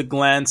hits the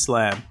Gland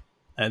Slam,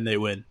 and they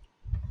win.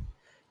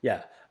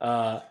 Yeah.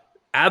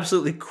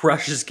 Absolutely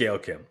crushes Gail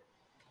Kim.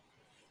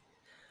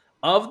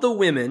 Of the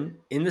women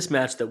in this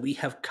match that we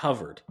have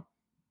covered,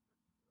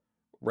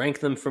 rank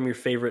them from your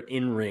favorite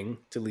in-ring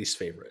to least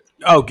favorite.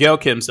 Oh, Gail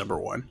Kim's number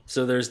one.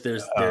 So there's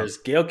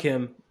Gail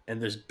Kim,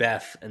 and there's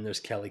Beth, and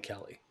there's Kelly.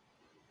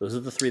 Those are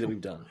the three that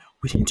we've done.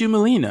 We didn't do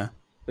Melina.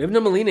 We haven't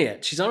done Melina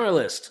yet. She's on our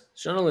list.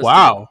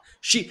 Wow.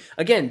 She,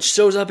 again,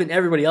 shows up in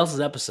everybody else's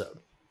episode.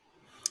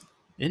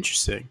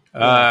 Interesting.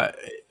 That's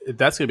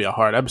going to be a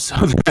hard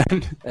episode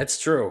then. That's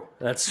true.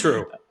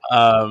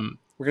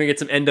 We're going to get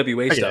some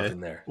NWA stuff in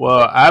there.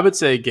 Well, I would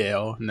say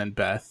Gail, and then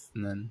Beth,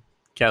 and then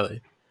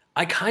Kelly.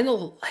 I kind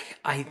of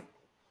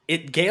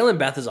Gail and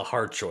Beth is a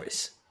hard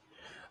choice.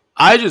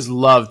 I just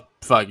love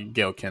fucking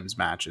Gail Kim's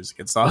matches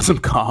against Awesome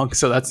Kong,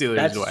 so that's the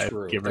only reason why I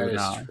give her a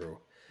nod. True.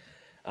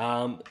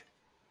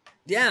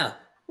 Yeah,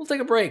 we'll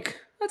take a break.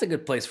 That's a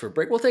good place for a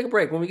break. We'll take a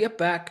break. When we get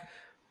back,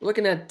 we're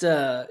looking at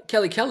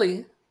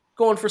Kelly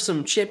going for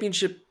some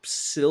championship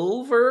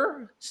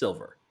silver.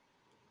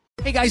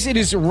 Hey guys, it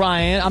is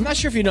Ryan. I'm not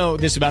sure if you know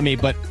this about me,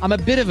 but I'm a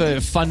bit of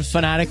a fun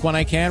fanatic when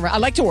I can. I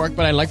like to work,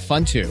 but I like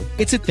fun too.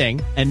 It's a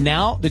thing. And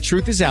now the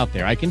truth is out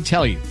there. I can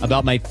tell you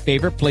about my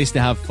favorite place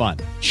to have fun.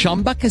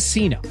 Chumba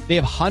Casino. They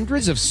have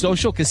hundreds of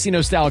social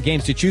casino style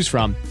games to choose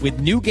from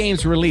with new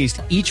games released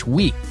each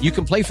week. You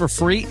can play for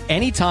free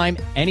anytime,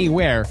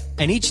 anywhere.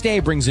 And each day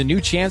brings a new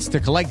chance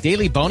to collect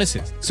daily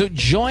bonuses. So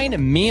join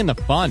me in the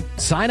fun.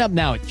 Sign up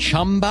now at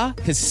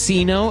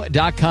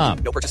ChumbaCasino.com.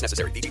 No purchase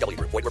necessary. VGW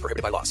Group. Void where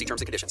prohibited by law. See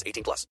terms and conditions.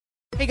 18+.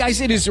 Hey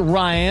guys, it is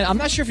Ryan. I'm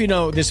not sure if you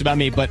know this about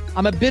me, but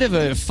I'm a bit of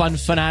a fun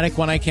fanatic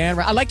when I can.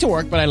 I like to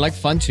work, but I like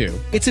fun too.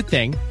 It's a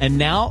thing. And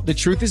now the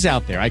truth is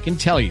out there. I can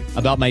tell you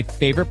about my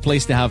favorite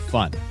place to have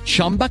fun.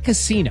 Chumba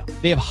Casino.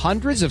 They have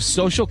hundreds of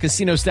social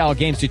casino style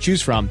games to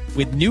choose from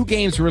with new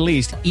games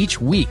released each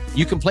week.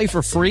 You can play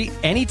for free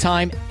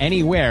anytime,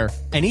 anywhere.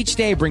 And each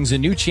day brings a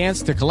new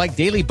chance to collect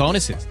daily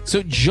bonuses.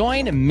 So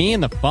join me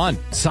in the fun.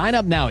 Sign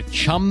up now at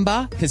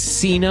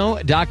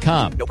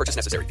ChumbaCasino.com. No purchase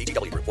necessary.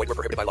 VGW Group. Void where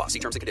prohibited by law. See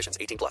terms and conditions.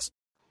 18+.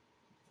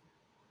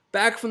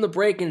 Back from the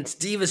break, and it's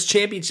Divas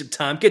Championship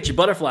time. Get your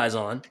butterflies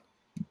on.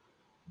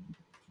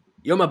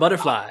 You're my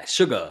butterfly,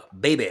 sugar,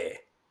 baby.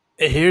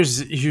 Here's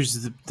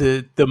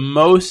the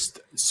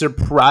most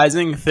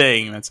surprising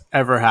thing that's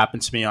ever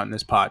happened to me on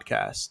this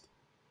podcast.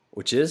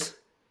 Which is?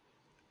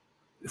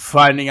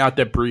 Finding out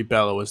that Brie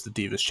Bella was the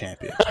Divas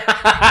champion.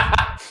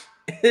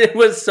 It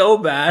was so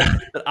bad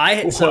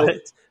that So,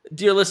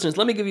 dear listeners,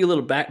 let me give you a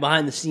little back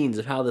behind the scenes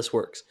of how this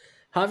works.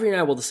 Javier and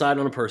I will decide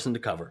on a person to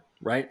cover,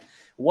 right?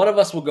 One of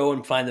us will go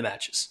and find the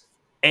matches.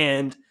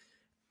 And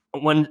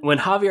when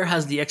Javier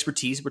has the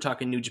expertise, we're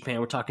talking New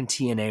Japan, we're talking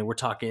TNA, we're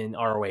talking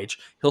ROH,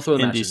 he'll throw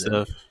the matches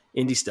in.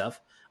 Indie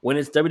stuff. When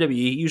it's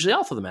WWE, usually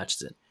I'll throw the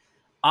matches in.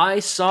 I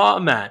saw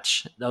a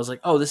match that was like,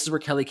 oh, this is where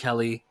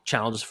Kelly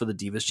challenges for the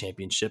Divas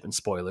Championship, and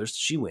spoilers,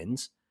 she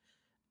wins.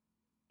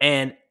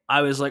 And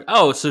I was like,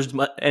 oh,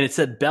 and it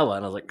said Bella,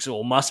 and I was like,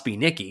 so it must be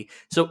Nikki.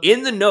 So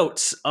in the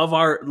notes of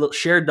our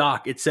shared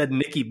doc, it said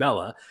Nikki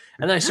Bella,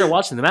 and then I started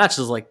watching the match.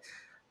 I was like,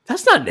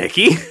 that's not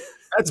Nikki.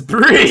 That's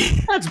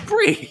Brie. That's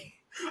Brie.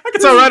 I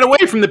could tell right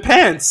away from the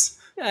pants.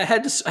 Yeah, I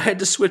had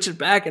to switch it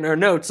back in our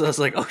notes. I was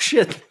like, oh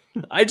shit,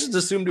 I just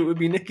assumed it would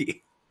be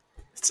Nikki.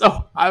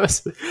 So I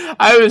was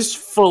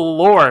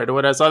floored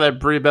when I saw that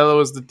Brie Bella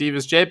was the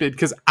Divas champion,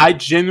 because I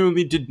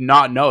genuinely did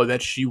not know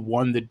that she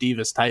won the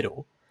Divas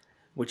title.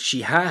 Which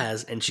she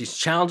has, and she's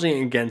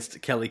challenging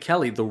against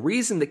Kelly. The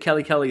reason that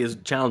Kelly is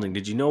challenging,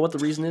 did you know what the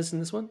reason is in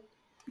this one?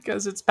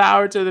 Because it's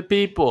power to the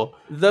people.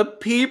 The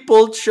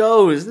people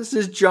chose. This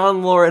is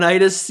John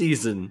Laurinaitis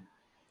season.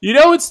 You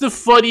know what's the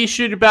funny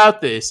shit about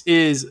this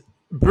is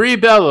Brie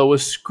Bella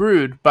was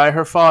screwed by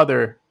her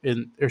father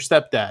and her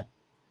stepdad.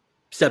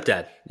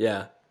 Stepdad,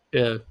 yeah.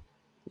 Yeah.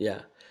 Yeah.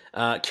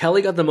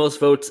 Kelly got the most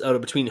votes out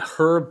of between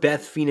her,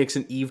 Beth Phoenix,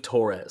 and Eve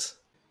Torres.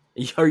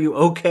 Are you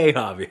okay,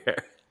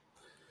 Javier?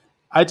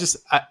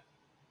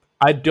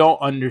 I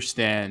don't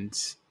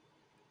understand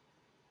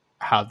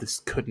how this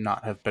could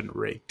not have been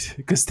rigged,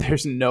 because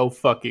there's no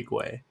fucking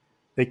way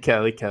that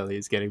Kelly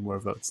is getting more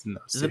votes than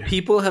those The two.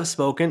 people have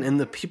spoken, and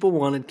the people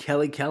wanted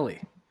Kelly.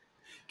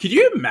 Could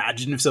you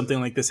imagine if something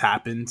like this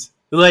happened?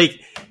 Like,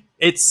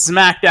 it's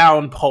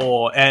SmackDown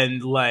poll,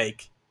 and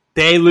like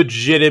they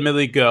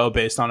legitimately go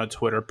based on a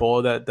Twitter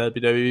poll that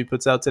WWE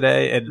puts out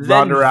today, and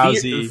Then Ronda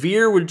Rousey.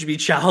 Veer would be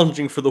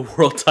challenging for the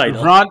world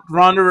title.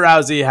 Ronda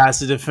Rousey has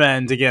to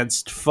defend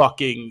against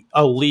fucking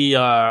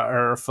Aaliyah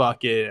or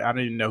fucking, I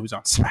don't even know who's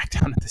on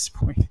SmackDown at this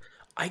point.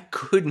 I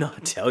could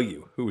not tell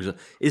you who's.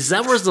 Is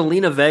that where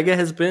Zelina Vega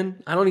has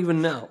been? I don't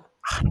even know.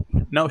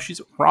 No,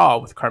 she's Raw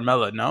with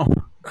Carmella. No,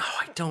 Oh,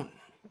 I don't.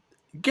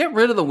 Get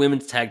rid of the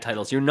women's tag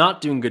titles. You're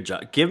not doing a good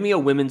job. Give me a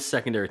women's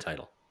secondary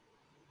title.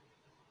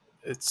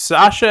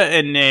 Sasha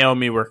and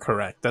Naomi were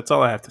correct. That's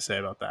all I have to say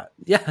about that.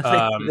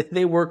 Yeah,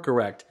 they were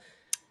correct.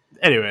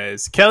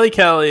 Anyways,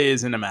 Kelly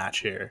is in a match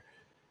here.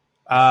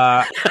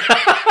 I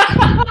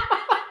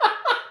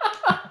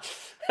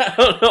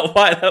don't know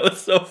why that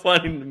was so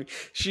funny to me.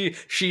 She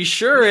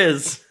sure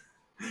is.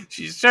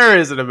 She sure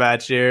is in a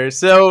match here.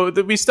 So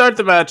we start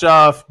the match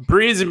off.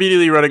 Brie's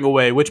immediately running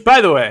away, which, by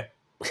the way,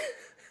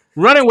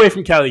 running away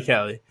from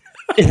Kelly.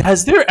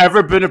 Has there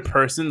ever been a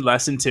person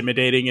less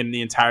intimidating in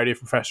the entirety of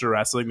professional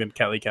wrestling than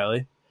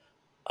Kelly?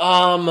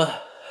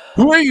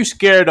 Who are you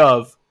scared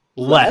of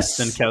less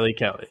than Kelly?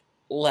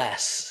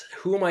 Less.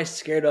 Who am I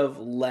scared of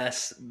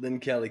less than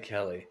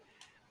Kelly?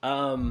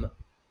 Oh,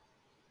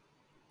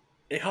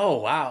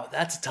 wow.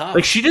 That's tough.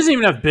 Like, she doesn't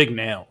even have big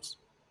nails.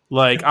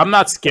 Like, I'm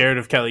not scared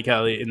of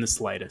Kelly in the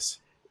slightest.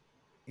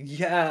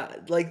 Yeah,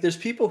 like there's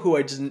people who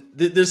I just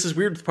this is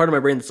weird part of my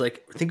brain that's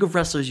like, think of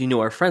wrestlers you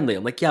know are friendly.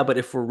 I'm like, yeah, but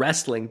if we're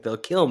wrestling, they'll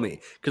kill me.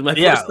 Because my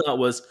first thought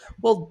was,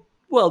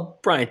 well,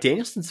 Bryan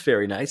Danielson's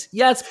very nice.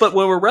 Yes, but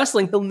when we're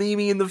wrestling, he'll knee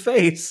me in the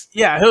face.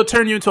 Yeah, he'll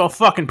turn you into a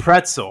fucking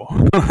pretzel.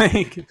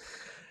 Like,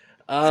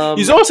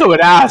 he's also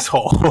an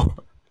asshole.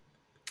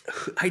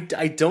 I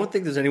don't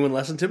think there's anyone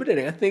less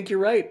intimidating. I think you're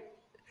right.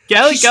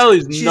 Kelly's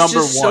she's number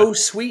just one. So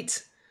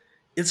sweet.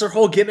 It's her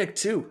whole gimmick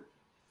too.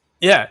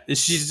 Yeah,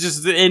 she's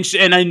just,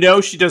 and I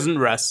know she doesn't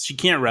wrestle. She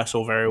can't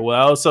wrestle very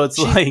well, so it's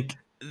like.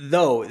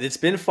 Though it's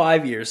been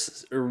 5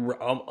 years, or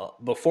about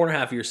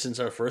 4.5 years since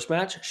our first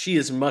match, she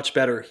is much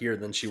better here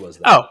than she was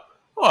then. Oh,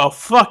 well,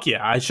 fuck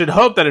yeah! I should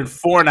hope that in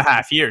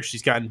 4.5 years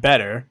she's gotten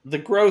better. The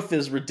growth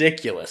is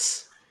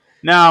ridiculous.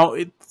 Now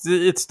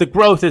it's the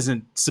growth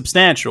isn't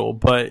substantial,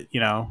 but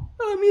you know.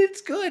 I mean, it's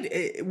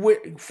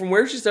good. From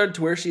where she started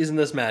to where she is in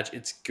this match,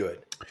 it's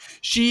good.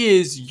 She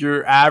is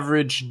your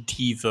average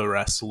diva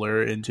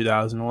wrestler in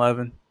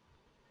 2011.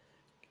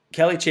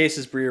 Kelly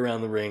chases Brie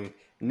around the ring.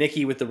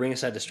 Nikki with the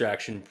ringside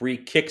distraction. Brie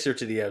kicks her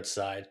to the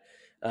outside.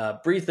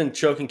 Brie then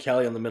choking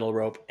Kelly on the middle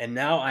rope. And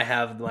now I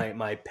have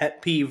my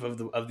pet peeve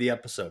of the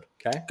episode.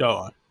 Okay, go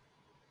on.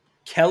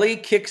 Kelly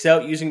kicks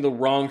out using the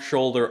wrong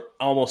shoulder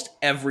almost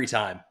every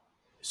time.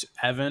 So,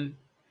 Evan,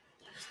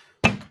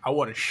 I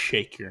want to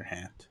shake your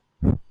hand.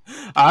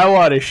 I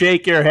want to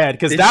shake your hand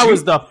because that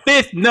was the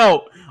 5th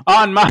note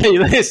on my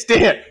list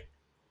here.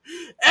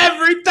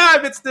 Every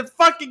time it's the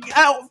fucking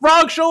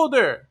wrong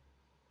shoulder.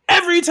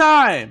 Every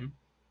time.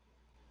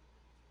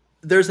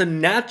 There's a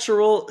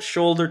natural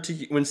shoulder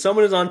to when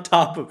someone is on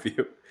top of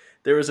you.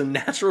 There is a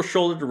natural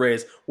shoulder to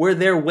raise where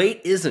their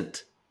weight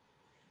isn't.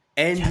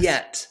 And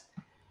yet,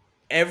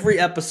 every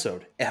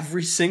episode,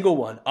 every single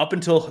one, up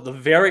until the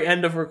very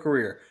end of her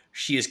career,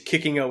 she is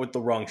kicking out with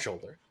the wrong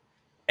shoulder.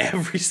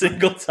 Every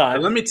single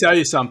time. Let me tell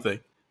you something.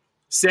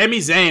 Sami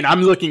Zayn,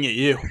 I'm looking at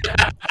you.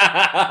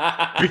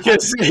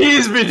 Because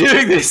he's been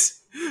doing this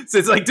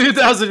since like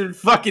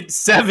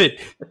 2007.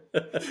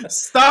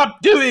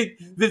 Stop doing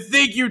the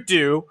thing you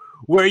do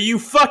where you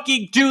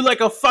fucking do like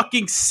a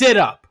fucking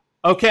sit-up.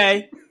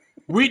 Okay?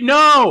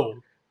 No.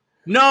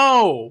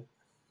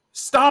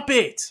 Stop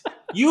it.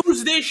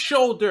 Use this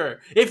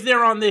shoulder if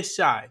they're on this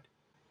side.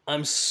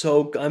 I'm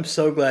so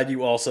glad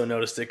you also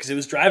noticed it because it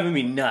was driving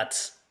me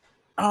nuts.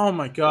 Oh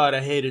my god, I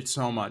hate it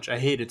so much. I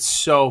hate it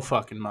so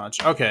fucking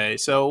much. Okay,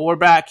 so we're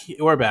back.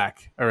 All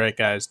right,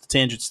 guys, the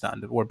tangent's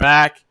done. We're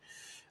back.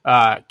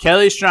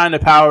 Kelly's trying to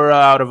power her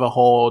out of a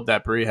hold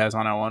that Brie has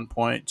on at one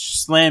point. She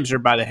slams her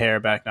by the hair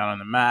back down on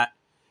the mat.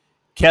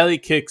 Kelly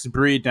kicks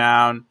Brie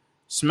down,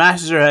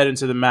 smashes her head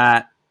into the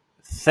mat.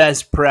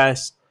 Thez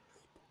press.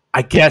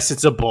 I guess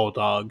it's a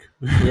bulldog.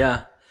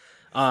 Yeah.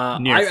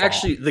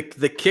 Actually,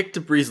 the kick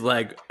to Brie's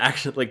leg,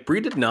 actually, like,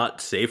 Brie did not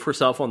save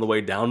herself on the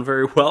way down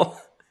very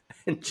well.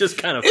 And just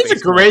kind of. It's a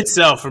great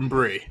sell from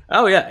Brie.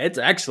 Oh, yeah, it's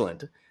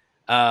excellent.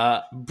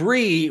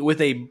 Brie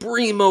with a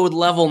Brie mode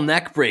level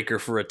neck breaker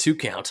for a 2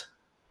 count.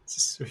 It's a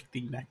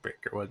strictly neck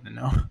breaker, wasn't it?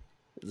 No.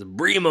 It's a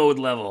Brie mode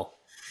level.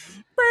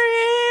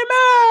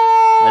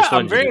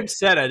 I'm very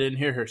upset I didn't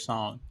hear her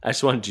song. I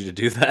just wanted you to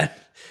do that.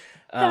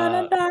 You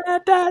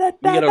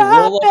get a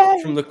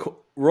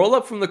roll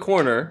up from the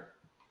corner,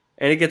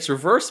 and it gets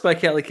reversed by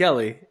Kelly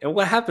Kelly. And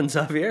what happens,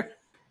 Javier?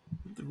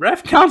 The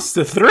ref counts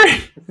to 3.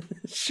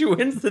 She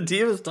wins the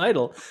Divas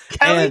title.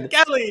 Kelly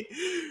Kelly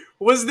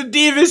was the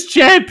Divas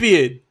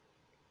champion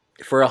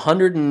for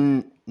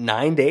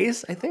 109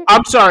 days, I think.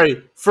 I'm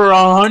sorry, for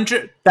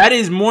 100. That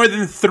is more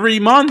than 3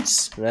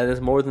 months. That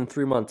is more than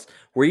 3 months.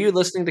 Were you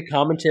listening to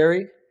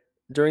commentary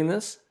during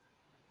this?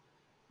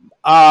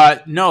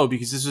 No,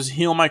 because this was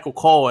heel Michael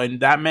Cole, and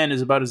that man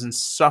is about as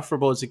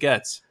insufferable as it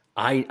gets.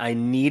 I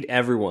need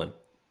everyone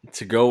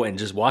to go and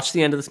just watch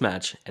the end of this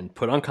match and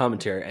put on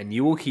commentary, and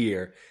you will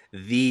hear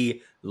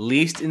the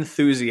least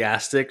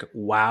enthusiastic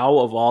wow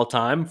of all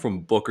time from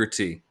Booker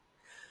T.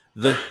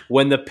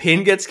 When the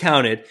pin gets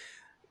counted,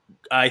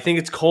 I think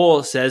it's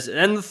Cole says,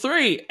 and the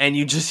 3, and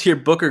you just hear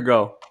Booker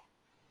go,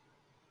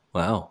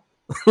 wow.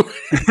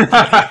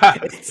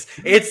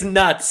 it's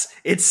nuts.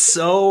 It's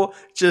so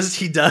just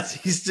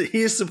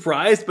he's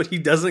surprised, but he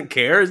doesn't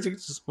care. It's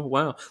just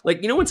wow.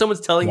 Like, you know when someone's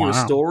telling you a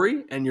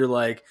story and you're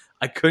like,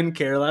 I couldn't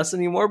care less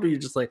anymore, but you're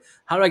just like,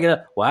 how do I get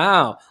a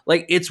wow?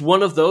 Like, it's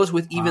one of those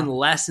with even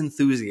less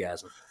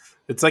enthusiasm.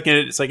 It's like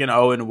an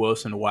Owen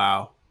Wilson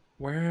wow.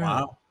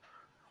 Wow.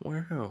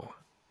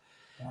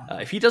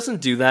 If he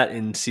doesn't do that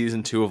in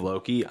season 2 of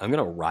Loki, I'm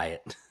gonna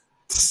riot.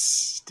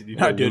 Did he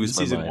not do it in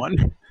season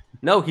 1?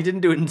 No, he didn't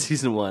do it in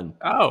season 1.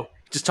 Oh.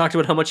 He just talked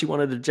about how much he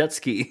wanted a jet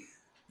ski.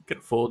 Could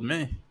have fooled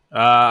me.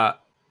 So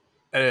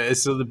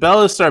the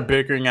Bellas start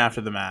bickering after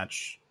the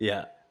match.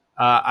 Yeah.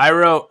 I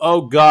wrote,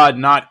 oh God,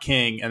 not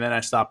King, and then I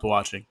stopped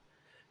watching.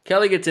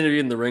 Kelly gets interviewed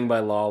in the ring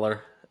by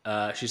Lawler.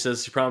 She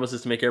says she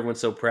promises to make everyone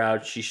so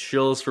proud. She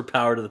shills for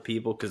power to the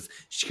people because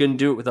she couldn't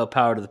do it without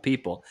power to the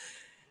people.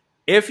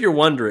 If you're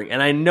wondering,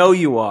 and I know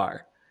you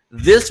are,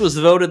 this was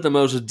voted the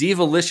most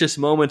divalicious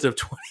moment of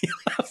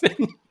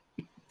 2011.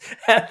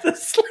 At the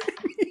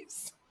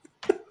Slammies.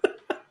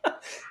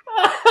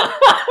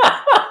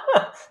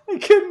 I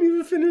couldn't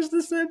even finish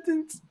the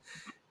sentence.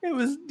 It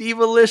was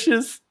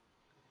divalicious.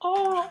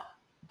 Oh.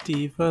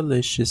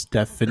 Divalicious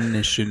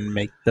definition,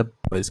 make the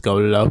boys go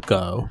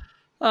loco.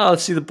 Oh,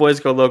 let's see the boys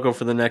go loco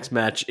for the next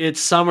match.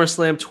 It's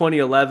SummerSlam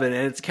 2011,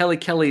 and it's Kelly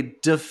Kelly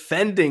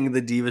defending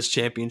the Divas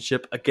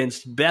Championship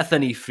against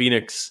Bethany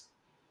Phoenix.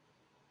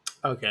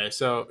 Okay,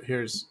 so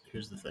here's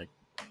the thing.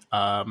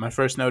 My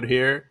first note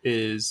here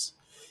is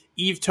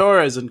Eve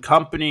Torres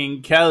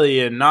accompanying Kelly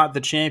and not the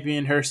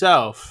champion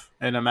herself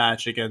in a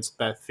match against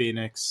Beth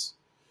Phoenix.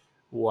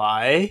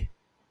 Why?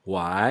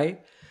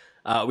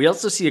 We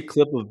also see a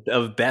clip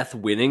of Beth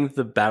winning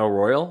the Battle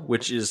Royal,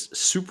 which is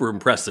super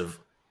impressive.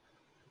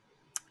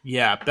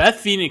 Yeah, Beth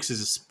Phoenix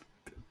is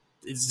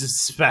a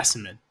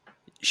specimen.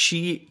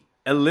 She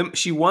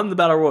won the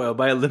Battle Royal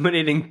by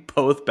eliminating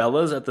both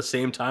Bellas at the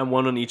same time,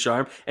 one on each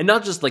arm, and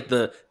not just like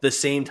the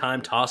same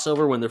time toss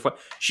over when they're fighting.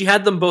 She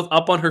had them both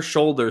up on her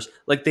shoulders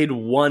like they'd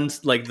won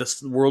like the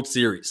World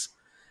Series,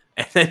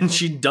 and then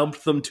she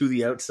dumped them to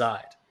the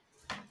outside.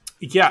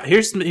 Yeah,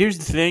 here's the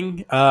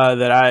thing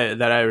that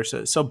I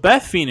said. So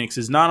Beth Phoenix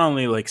is not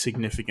only like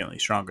significantly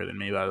stronger than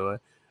me, by the way,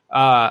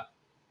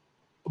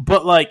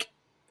 but like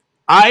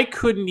I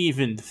couldn't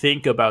even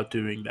think about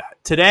doing that.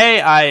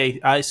 Today,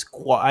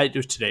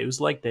 today was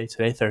leg day.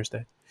 Today,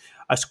 Thursday.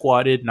 I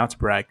squatted, not to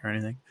brag or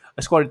anything.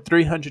 I squatted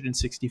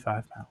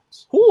 365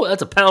 pounds. Ooh,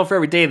 that's a pound for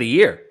every day of the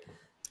year.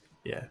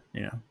 Yeah,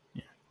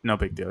 no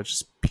big deal. It's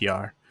just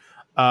PR.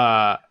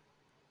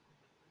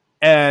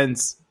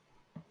 And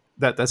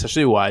that's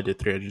actually why I did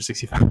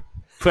 365.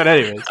 But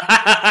anyways,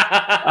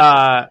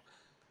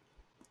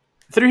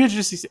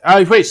 360.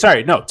 Wait,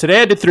 sorry, no.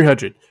 Today I did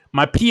 300.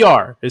 My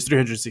PR is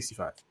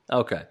 365.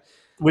 Okay.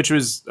 Which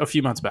was a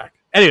few months back.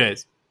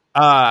 Anyways,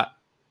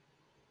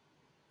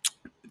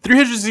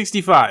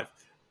 365.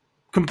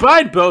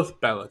 Combine both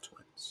Bella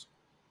twins.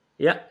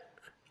 Yeah.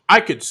 I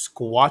could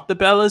squat the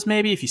Bellas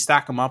maybe. If you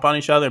stack them up on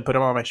each other and put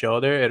them on my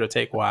shoulder, it'll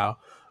take a while.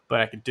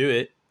 But I could do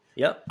it.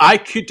 Yep.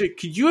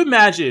 Could you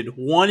imagine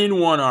one in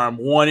one arm,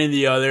 one in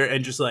the other,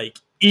 and just like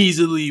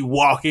easily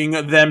walking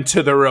them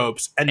to the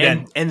ropes and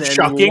then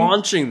chucking,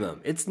 launching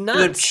them? It's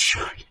nuts.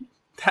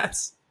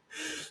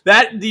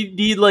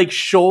 The like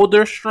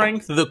shoulder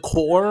strength, the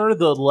core,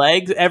 the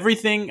legs,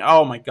 everything.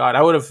 Oh my God.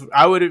 I would have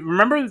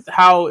remember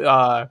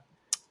how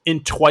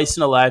in Twice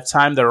in a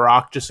Lifetime The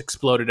Rock just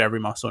exploded every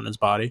muscle in his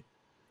body?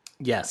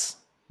 Yes.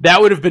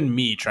 That would have been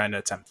me trying to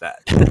attempt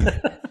that.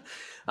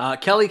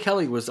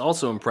 Kelly was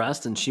also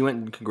impressed, and she went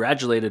and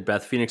congratulated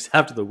Beth Phoenix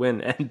after the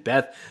win, and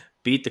Beth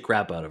beat the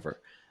crap out of her.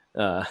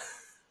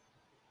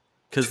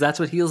 Because that's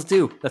what heels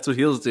do.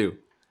 Here's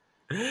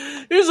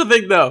the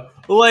thing, though.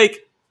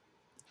 Like,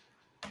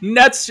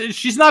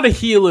 she's not a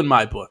heel in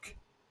my book.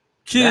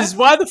 Because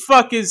why the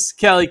fuck is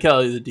Kelly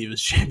the Divas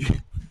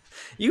champion?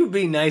 You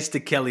be nice to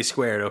Kelly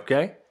squared,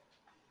 okay?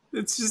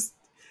 It's just...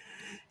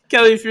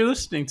 Kelly, if you're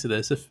listening to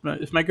this, if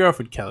my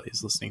girlfriend Kelly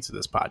is listening to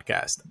this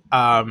podcast,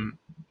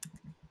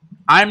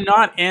 I'm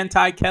not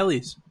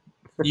anti-Kellys.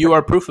 You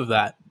are proof of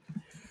that.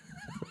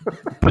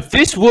 But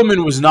this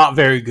woman was not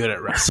very good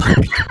at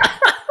wrestling.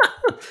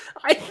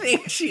 I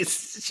think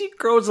she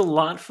grows a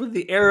lot for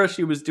the era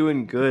she was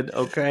doing good,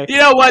 okay? You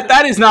know what?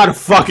 That is not a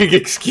fucking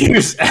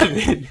excuse,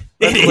 Evan.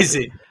 It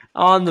isn't.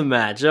 On the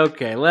match.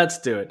 Okay, let's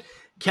do it.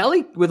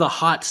 Kelly with a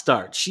hot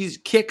start. She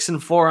kicks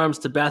and forearms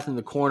to Beth in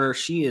the corner.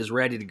 She is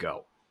ready to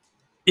go.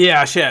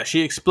 Yeah.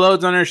 She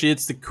explodes on her. She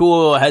hits the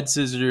cool head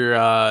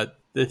scissor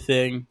the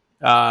thing.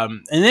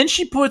 And then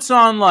she puts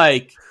on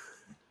like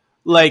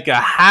a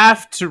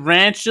half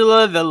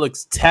tarantula that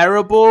looks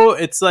terrible.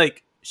 It's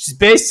like she's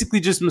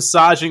basically just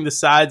massaging the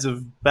sides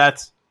of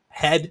Beth's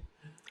head.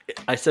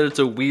 I said it's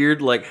a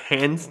weird like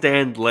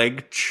handstand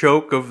leg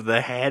choke of the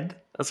head.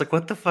 I was like,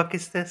 what the fuck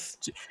is this?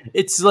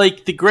 It's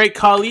like the Great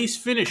Khali's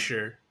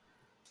finisher,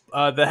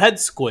 the head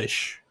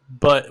squish,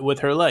 but with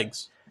her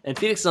legs. And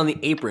Phoenix is on the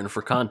apron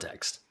for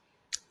context.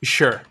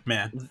 Sure,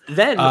 man.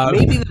 Then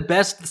maybe the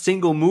best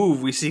single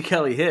move we see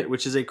Kelly hit,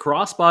 which is a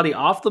crossbody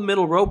off the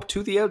middle rope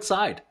to the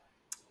outside.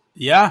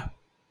 Yeah.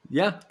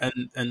 Yeah.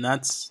 And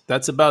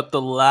that's about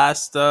the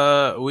last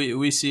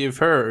we see of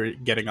her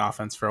getting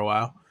offense for a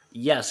while.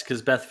 Yes,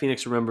 because Beth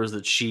Phoenix remembers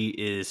that she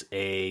is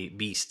a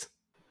beast.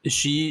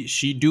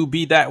 She do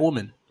be that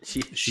woman.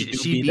 She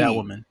be that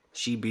woman.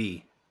 She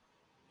be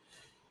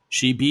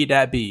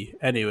that bee.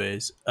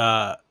 Anyways,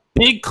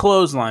 big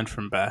clothesline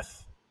from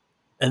Beth,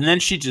 and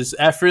then she just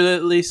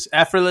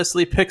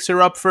effortlessly picks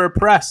her up for a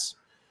press.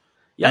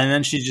 Yeah, and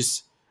then she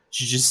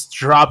just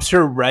drops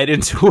her right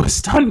into a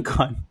stun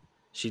gun.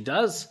 She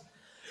does.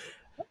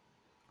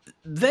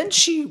 Then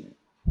she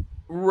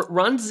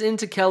runs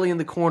into Kelly in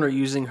the corner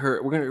using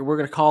her. We're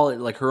gonna call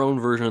it like her own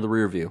version of the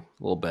rear view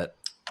a little bit.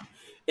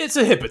 It's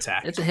a hip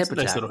attack. It's a hip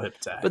attack. Nice little hip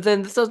attack. But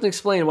then this doesn't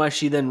explain why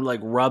she then like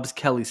rubs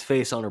Kelly's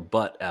face on her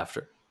butt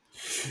after.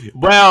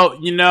 Well,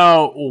 you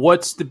know,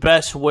 what's the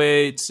best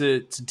way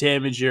to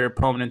damage your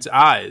opponent's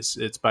eyes?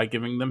 It's by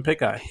giving them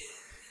pink eye.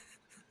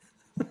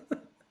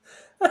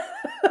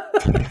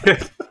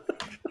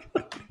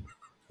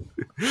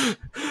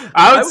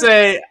 I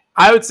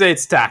would say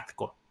it's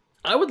tactical.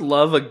 I would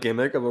love a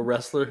gimmick of a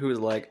wrestler who is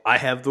like, I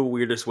have the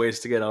weirdest ways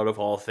to get out of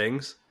all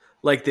things.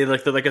 Like they're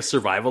like a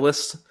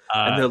survivalist,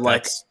 and they're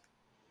like,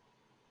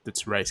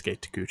 "That's Ryusuke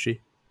Taguchi."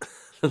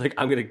 They're like,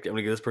 I'm gonna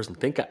give this person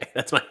pink eye.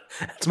 That's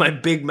my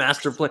big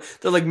master plan.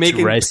 They're like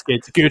making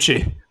Ryusuke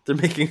Taguchi. They're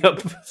making up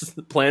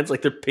plans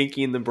like they're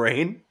pinky in the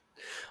brain.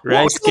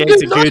 Ryusuke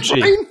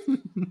Taguchi,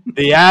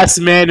 the ass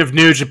man of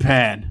New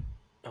Japan.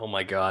 Oh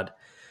my god.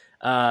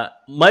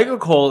 Michael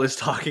Cole is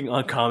talking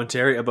on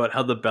commentary about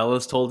how the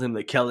Bellas told him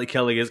that Kelly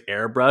is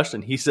airbrushed,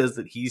 and he says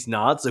that he's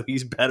not, so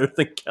he's better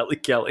than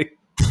Kelly.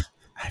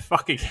 I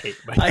fucking hate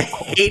Michael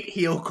Cole. I hate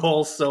heel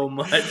Cole so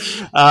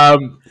much.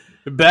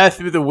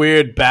 Beth with a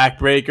weird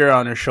backbreaker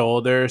on her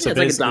shoulder. So it's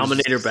like a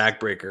Dominator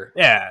backbreaker.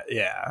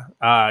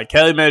 Yeah.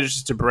 Kelly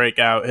manages to break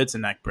out, hits a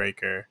neck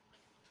breaker,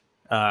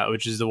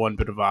 which is the one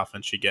bit of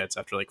offense she gets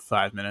after like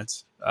 5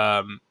 minutes.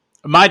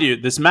 Mind you,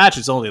 this match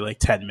is only like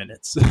 10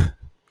 minutes.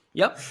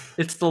 Yep.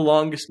 It's the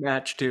longest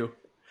match too.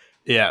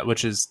 Yeah,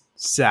 which is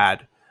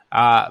sad.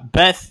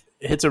 Beth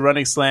hits a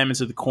running slam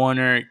into the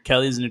corner.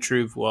 Kelly's in a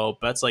true well.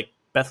 Beth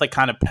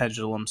kind of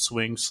pendulum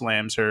swing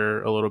slams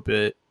her a little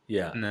bit.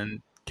 Yeah. And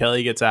then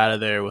Kelly gets out of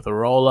there with a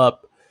roll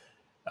up.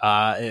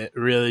 It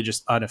really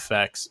just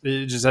unaffects.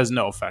 It just has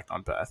no effect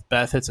on Beth.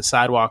 Beth hits a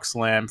sidewalk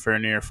slam for a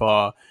near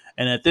fall.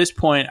 And at this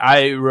point,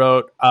 I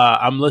wrote,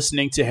 I'm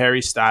listening to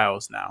Harry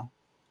Styles now.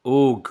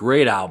 Ooh,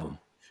 great album.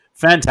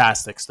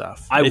 Fantastic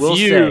stuff. I will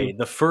say,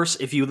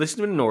 if you listen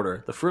to it in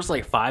order, the first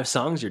like 5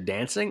 songs, you're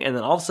dancing, and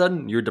then all of a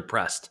sudden, you're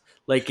depressed.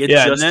 Like, it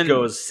just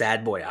goes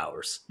sad boy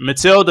hours.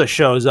 Matilda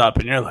shows up,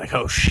 and you're like,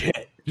 oh,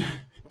 shit.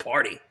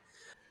 Party.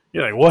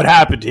 You're like, what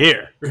happened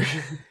here?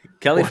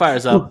 Kelly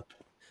fires up,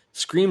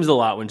 screams a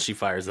lot when she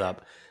fires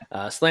up,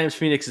 slams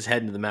Phoenix's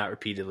head into the mat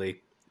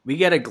repeatedly. We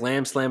get a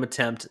glam slam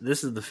attempt.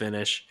 This is the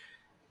finish.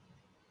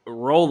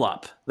 Roll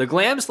up. The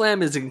glam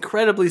slam is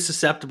incredibly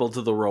susceptible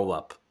to the roll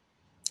up.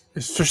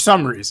 For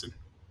some reason.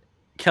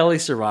 Kelly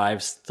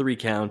survives. 3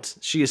 counts.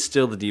 She is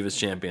still the Divas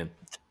champion.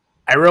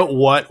 I wrote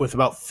what with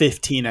about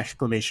 15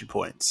 exclamation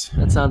points.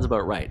 That sounds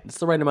about right. It's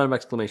the right amount of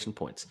exclamation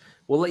points.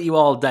 We'll let you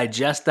all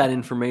digest that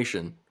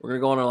information. We're going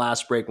to go on our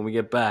last break. When we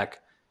get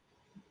back,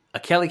 a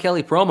Kelly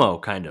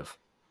promo, kind of.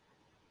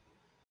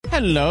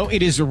 Hello,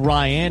 it is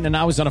Ryan, and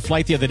I was on a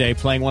flight the other day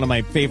playing one of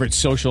my favorite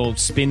social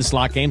spin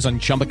slot games on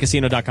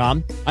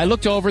ChumbaCasino.com. I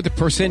looked over at the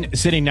person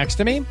sitting next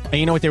to me, and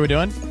you know what they were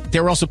doing? They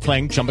were also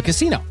playing Chumba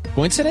Casino.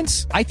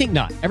 Coincidence? I think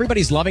not.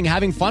 Everybody's loving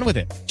having fun with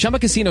it. Chumba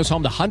Casino is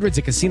home to hundreds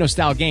of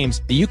casino-style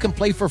games that you can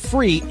play for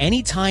free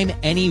anytime,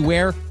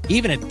 anywhere,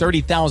 even at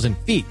 30,000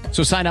 feet.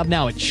 So sign up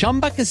now at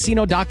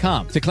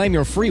ChumbaCasino.com to claim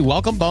your free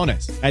welcome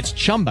bonus. That's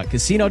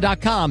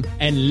ChumbaCasino.com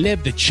and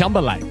live the Chumba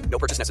life. No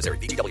purchase necessary.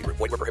 VGW. Void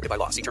where prohibited by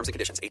law. See terms and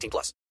conditions.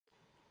 18+.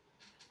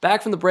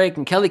 Back from the break,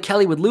 and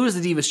Kelly would lose the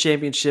Divas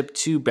Championship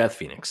to Beth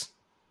Phoenix.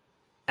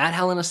 At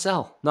Hell in a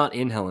Cell. Not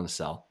in Hell in a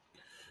Cell.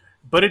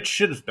 But it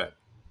should have been.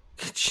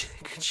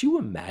 Could you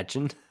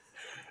imagine?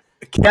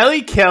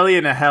 Kelly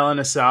in a Hell in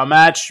a Cell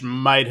match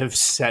might have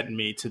sent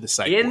me to the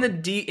psych in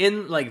ward.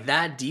 in like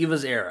that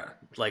Divas era,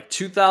 like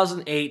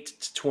 2008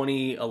 to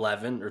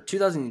 2011 or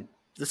 2000,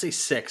 let's say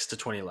 6 to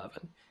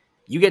 2011.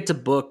 You get to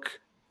book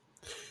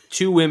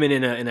two women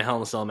in a Hell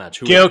in a Cell match.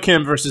 Who Gail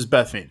Kim versus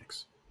Beth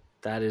Phoenix.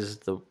 That is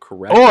the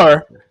correct Or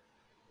answer.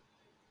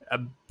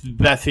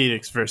 Beth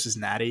Phoenix versus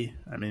Natty.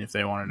 I mean, if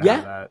they wanted to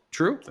have that.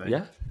 True. thing.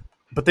 Yeah.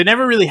 But they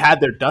never really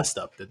had their dust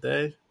up, did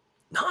they?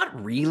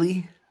 Not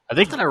really. I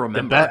think Not that I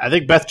remember. I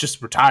think Beth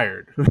just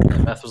retired.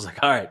 Beth was like,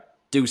 all right,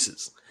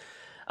 deuces.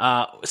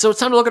 So it's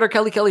time to look at our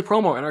Kelly Kelly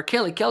promo. And our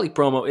Kelly Kelly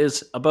promo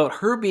is about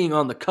her being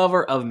on the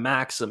cover of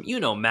Maxim. You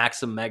know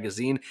Maxim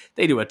magazine.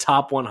 They do a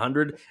top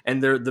 100.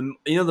 And they're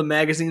the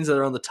magazines that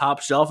are on the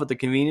top shelf at the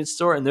convenience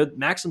store. And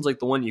Maxim's like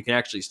the one you can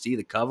actually see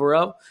the cover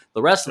of.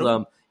 The rest of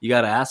them, you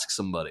got to ask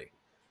somebody.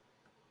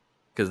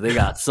 Because they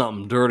got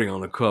something dirty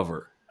on the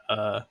cover.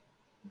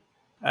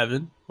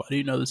 Evan, why do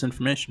you know this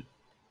information?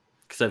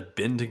 Because I've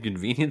been to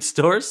convenience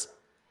stores.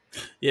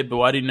 Yeah, but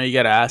why do you know you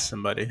got to ask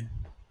somebody?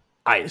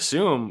 I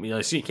assume, you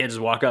can't just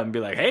walk up and be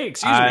like, "Hey,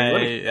 excuse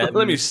me,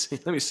 let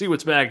me see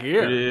what's back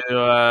here."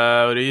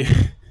 What do you?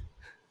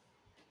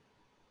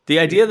 The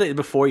idea that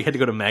before you had to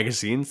go to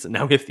magazines, and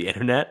now we have the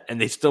internet,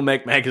 and they still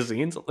make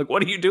magazines. I'm like,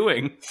 what are you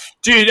doing,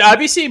 dude? I've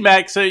been seeing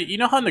So you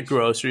know how in the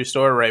grocery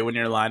store, right when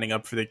you're lining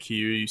up for the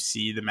queue, you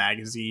see the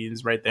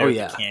magazines right there with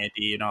the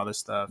candy and all this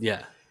stuff.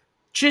 Yeah,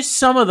 just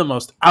some of the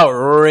most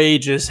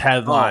outrageous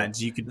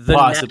headlines you could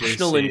possibly see.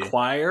 The National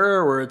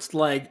Enquirer, where it's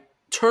like,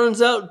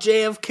 turns out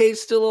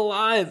JFK's still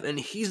alive, and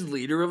he's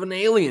leader of an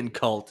alien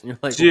cult. And you're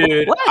like,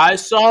 dude, what? I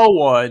saw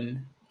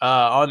one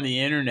on the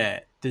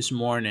internet this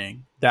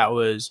morning that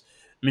was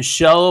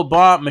Michelle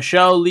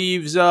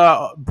leaves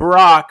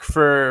Barack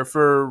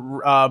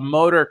for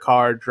motor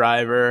car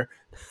driver,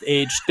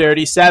 age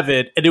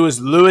 37, and it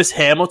was Lewis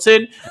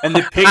Hamilton, and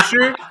the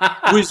picture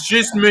was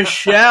just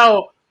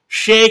Michelle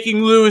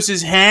shaking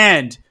Lewis's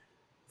hand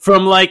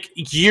from like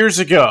years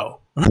ago.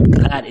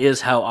 That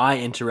is how I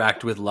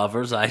interact with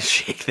lovers. I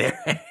shake their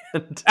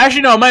hand.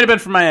 Actually, no, it might have been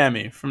from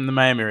Miami, from the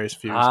Miami race.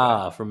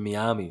 From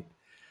Miami.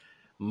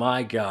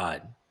 My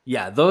God,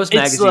 yeah, those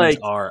magazines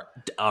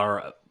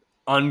are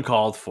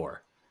uncalled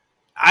for.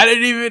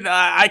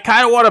 I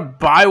kind of want to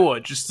buy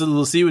one just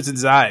to see what's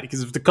inside,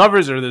 because if the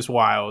covers are this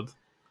wild,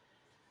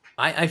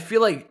 I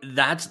feel like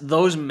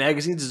those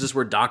magazines is just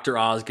where Dr.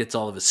 Oz gets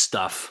all of his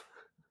stuff.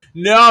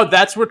 No,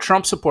 that's where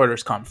Trump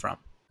supporters come from.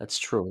 That's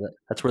true.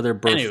 That's where they're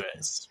birthed.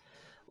 Anyways,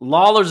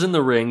 Lawler's in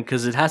the ring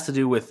because it has to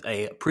do with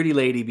a pretty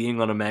lady being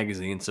on a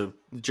magazine. So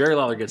Jerry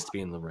Lawler gets to be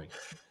in the ring.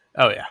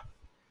 Oh yeah,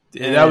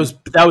 that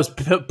was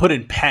put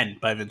in pen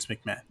by Vince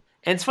McMahon.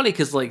 And it's funny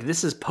because like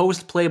this is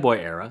post Playboy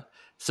era.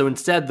 So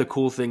instead, the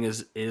cool thing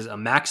is a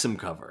Maxim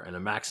cover and a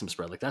Maxim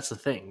spread. Like that's the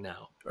thing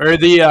now. Or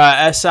the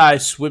SI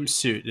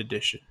swimsuit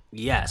edition.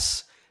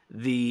 Yes.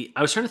 I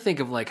was trying to think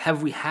of like,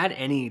 have we had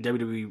any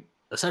WWE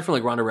aside from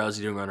like Ronda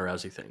Rousey doing Ronda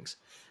Rousey things?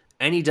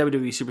 Any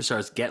WWE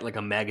superstars get like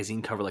a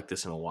magazine cover like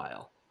this in a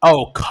while?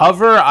 Oh,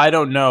 cover? I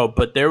don't know,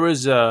 but there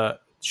was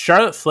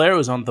Charlotte Flair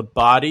was on the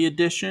body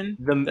edition.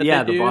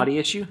 The body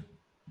issue,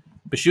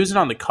 but she wasn't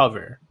on the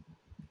cover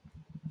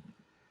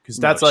because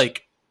that's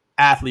like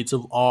athletes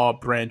of all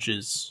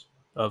branches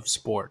of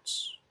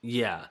sports.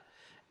 Yeah,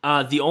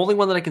 the only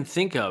one that I can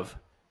think of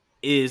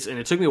is, and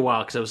it took me a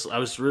while because I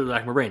was really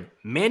racking my brain.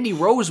 Mandy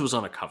Rose was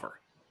on a cover.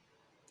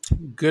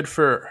 Good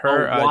for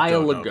her. A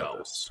while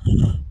ago.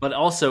 But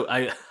also,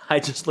 I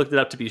just looked it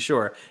up to be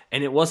sure,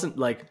 and it wasn't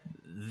like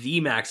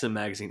the Maxim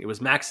magazine. It was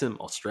Maxim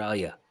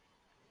Australia.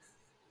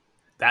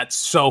 That's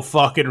so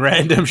fucking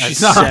random.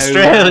 She's not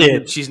Australian.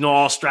 Random. She's not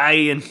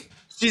Australian.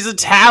 She's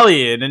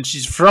Italian, and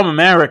she's from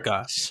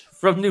America. She's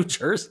from New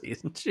Jersey,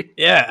 isn't she?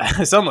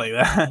 Yeah, something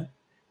like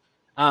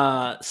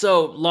that.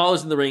 So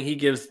Lawler's in the ring. He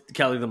gives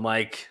Kelly the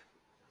mic.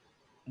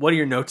 What are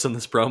your notes on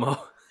this promo?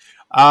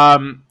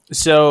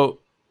 So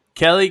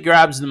Kelly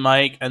grabs the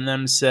mic and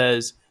then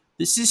says,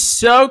 "This is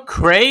so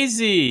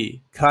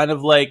crazy." Kind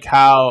of like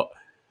how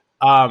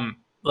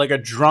like a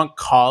drunk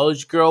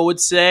college girl would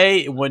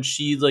say when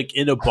she's like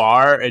in a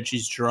bar and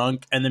she's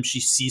drunk and then she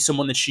sees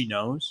someone that she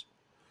knows.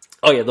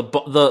 Oh yeah, the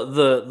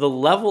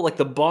level, like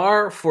the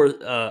bar for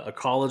a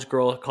college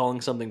girl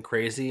calling something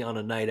crazy on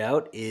a night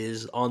out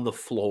is on the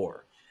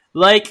floor.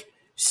 Like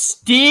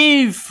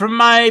Steve from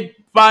my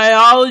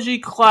biology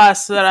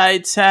class that I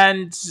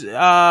attend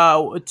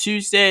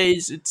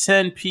Tuesdays at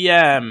 10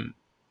 p.m.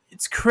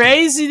 It's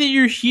crazy that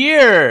you're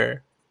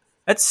here.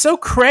 That's so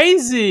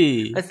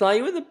crazy. I saw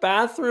you in the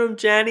bathroom,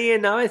 Jenny,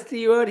 and now I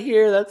see you out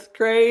here. That's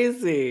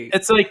crazy.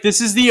 It's like, this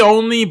is the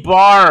only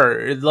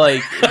bar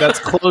like that's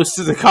close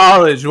to the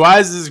college. Why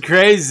is this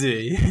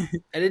crazy?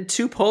 I did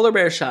 2 polar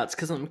bear shots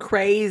because I'm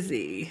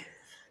crazy.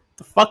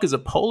 The fuck is a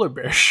polar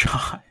bear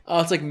shot?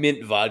 Oh, it's like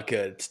mint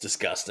vodka. It's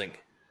disgusting.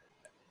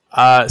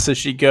 So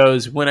she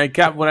goes, when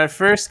I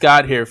first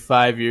got here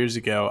 5 years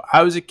ago,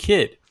 I was a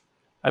kid.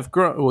 I've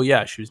grown. Well,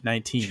 yeah, she was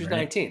 19. She was right?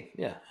 19.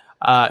 Yeah.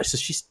 So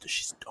she's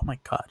oh my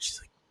god,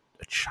 she's like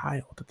a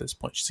child at this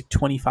point. She's like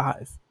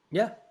 25.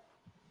 Yeah.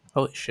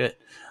 Holy shit.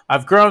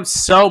 I've grown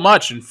so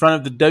much in front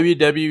of the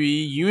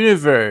WWE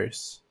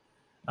universe.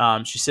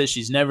 She says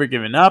she's never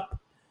given up,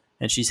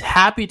 and she's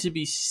happy to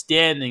be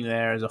standing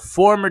there as a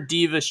former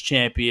Divas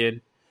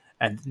champion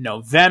and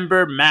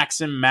November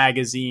Maxim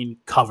magazine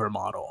cover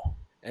model.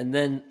 And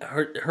then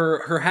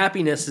her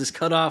happiness is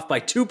cut off by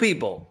two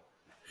people.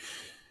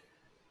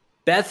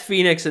 Beth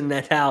Phoenix and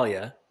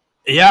Natalya.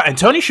 Yeah, and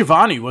Tony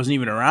Schiavone wasn't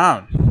even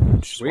around.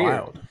 Which is Weird.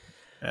 wild.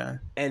 Yeah.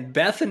 And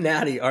Beth and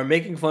Natty are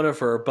making fun of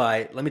her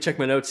by, let me check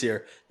my notes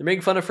here. They're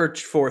making fun of her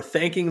for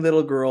thanking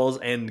little girls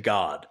and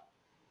God.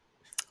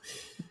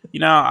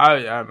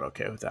 I'm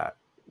okay with that.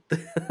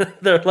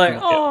 They're like,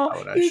 Okay,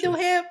 oh, he's so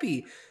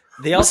happy.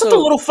 They What's also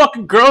the little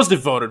fucking girls that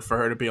voted for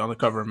her to be on the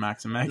cover of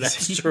Maxim magazine?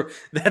 That's true.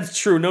 That's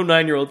true. No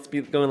 9-year-olds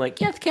be going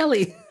like, yes,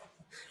 Kelly.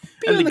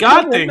 And the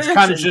God thing's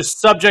kind of just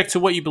subject to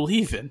what you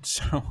believe in.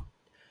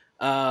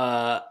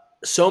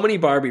 So many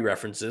Barbie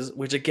references,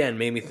 which again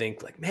made me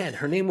think, like, man,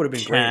 her name would have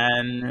been great.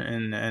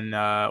 And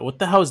what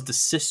the hell is the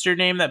sister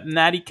name that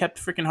Natty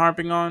kept freaking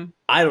harping on?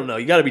 I don't know.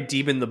 You got to be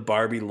deep in the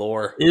Barbie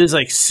lore. It was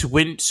like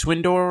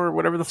Swindor or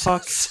whatever the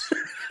fuck.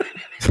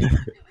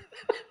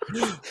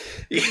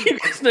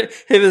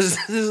 Hey,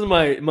 this is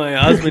my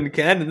husband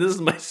Ken, and this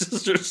is my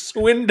sister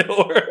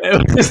Swindor.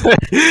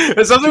 It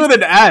was something with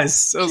an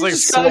S. It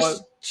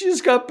was she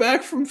just got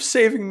back from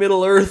saving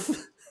Middle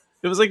Earth.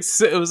 It was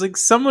like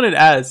someone had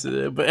asked,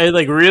 but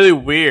like really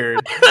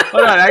weird.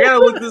 Hold on, I gotta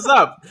look this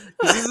up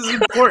because this is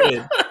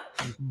important.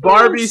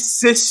 Barbie's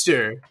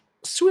sister,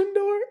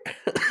 Swindor.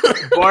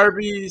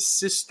 Barbie's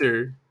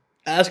sister.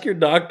 Ask your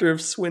doctor if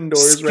Swindor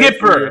is Skipper. right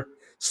for you.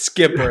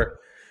 Skipper.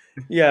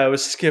 Yeah, it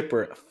was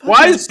Skipper.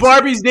 Why is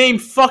Barbie's name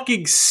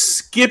fucking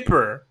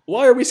Skipper?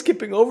 Why are we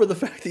skipping over the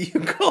fact that you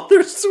called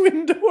her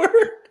Swindor?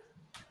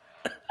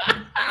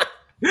 I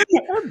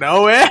don't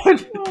know, man.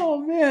 Oh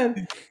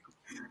man.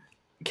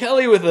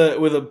 Kelly with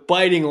a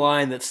biting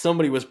line that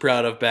somebody was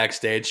proud of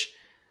backstage.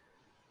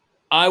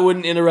 I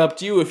wouldn't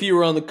interrupt you if you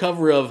were on the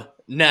cover of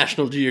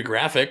National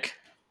Geographic.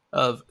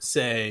 Of,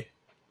 say,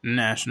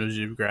 National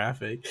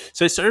Geographic.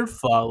 So I started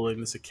following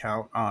this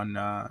account on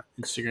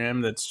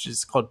Instagram that's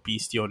just called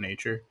Bestial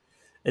Nature.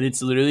 And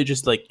it's literally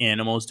just like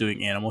animals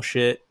doing animal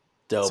shit.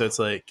 Dope. So it's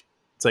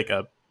like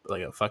a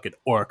fucking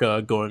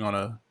orca going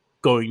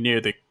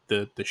near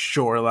the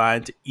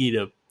shoreline to eat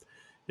a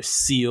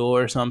seal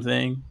or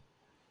something.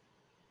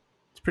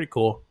 Pretty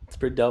cool. It's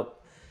pretty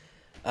dope.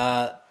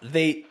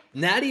 Natty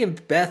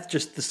and Beth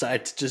just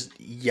decide to just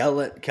yell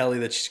at Kelly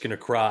that she's gonna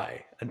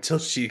cry until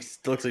she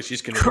looks like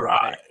she's gonna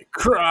cry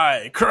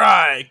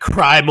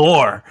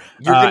more.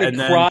 You're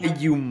gonna cry,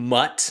 you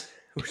mutt.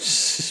 Which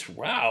is just,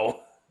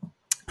 wow.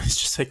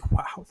 It's just like,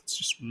 wow, it's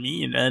just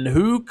mean. And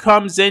who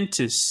comes in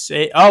to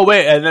say? Oh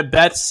wait, and then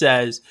Beth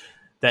says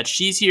that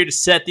she's here to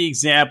set the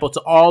example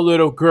to all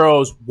little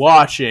girls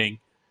watching.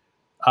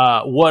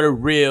 What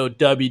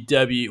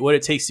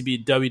it takes to be a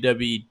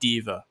WWE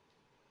diva.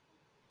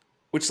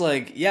 Which,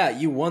 like, yeah,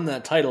 you won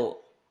that title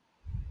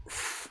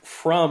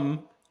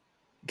from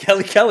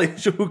Kelly,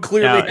 who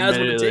clearly has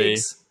what it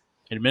takes.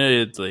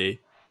 Admittedly,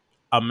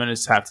 I'm going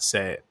to have to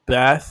say it.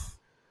 Beth,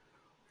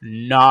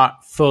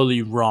 not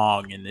fully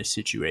wrong in this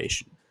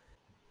situation.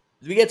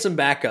 We get some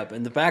backup,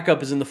 and the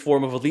backup is in the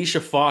form of Alicia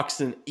Fox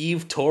and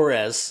Eve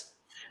Torres.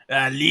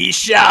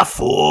 Alicia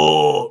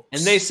Fox.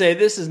 And they say,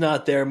 this is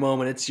not their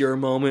moment, it's your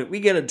moment. We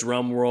get a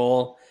drum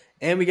roll,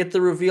 and we get the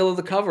reveal of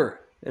the cover.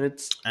 And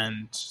it's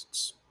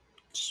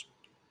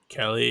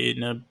Kelly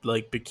in a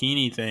like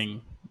bikini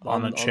thing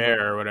on a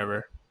chair or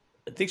whatever.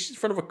 I think she's in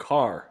front of a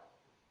car.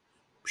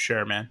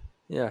 Sure, man.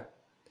 Yeah.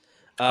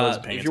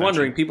 If you're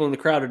wondering, people in the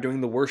crowd are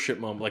doing the worship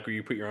moment, like where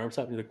you put your arms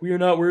up and you're like, we are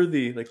not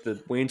worthy, like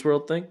the Wayne's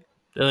World thing.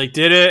 They like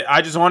did it.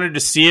 I just wanted to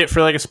see it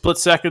for like a split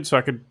second so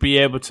I could be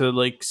able to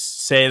like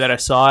say that I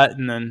saw it,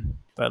 and then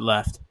I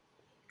left.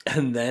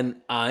 And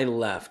then I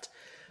left.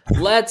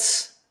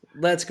 Let's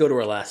go to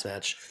our last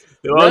match.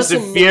 The most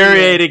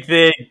infuriating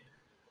thing.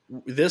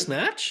 This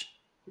match?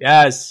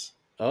 Yes.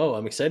 Oh,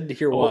 I'm excited to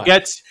hear why.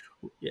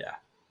 Yeah.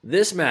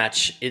 This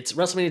match, it's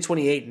WrestleMania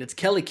 28, and it's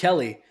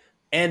Kelly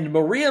and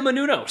Maria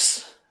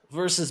Menounos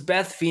versus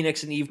Beth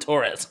Phoenix and Eve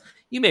Torres.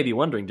 You may be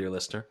wondering, dear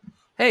listener,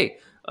 hey,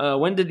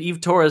 when did Eve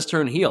Torres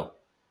turn heel?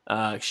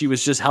 She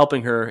was just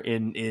helping her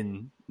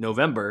in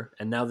November,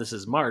 and now this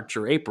is March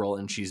or April,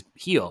 and she's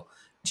heel.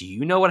 Do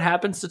you know what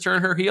happens to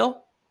turn her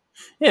heel?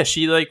 Yeah,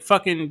 she like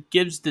fucking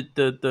gives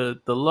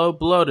the low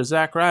blow to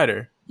Zack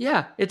Ryder.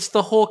 Yeah, it's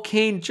the whole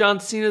Kane, John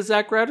Cena,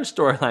 Zack Ryder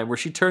storyline where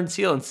she turns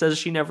heel and says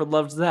she never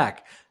loved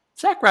Zack.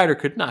 Zack Ryder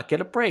could not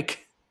get a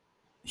break.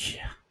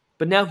 Yeah.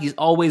 But now he's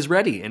always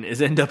ready and is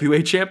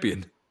NWA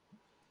champion.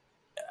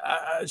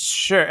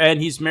 Sure,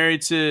 and he's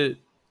married to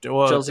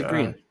Chelsea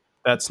Green.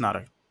 That's not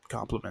a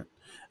compliment.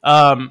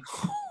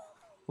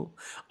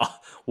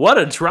 What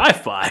a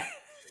drive-by.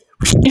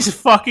 He's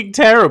fucking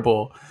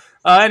terrible.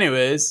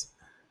 Anyways,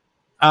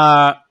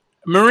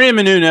 Maria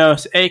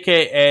Menounos,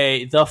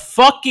 a.k.a. the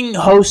fucking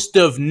host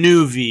of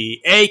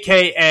Nuvi,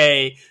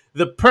 a.k.a.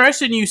 The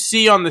person you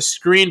see on the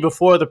screen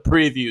before the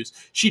previews,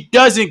 she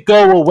doesn't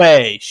go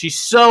away. She's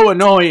so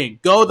annoying.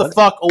 Go the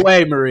fuck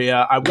away,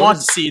 Maria. I want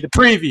to see the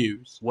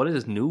previews. What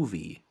is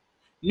Nuvi?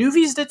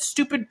 Nuvi's that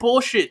stupid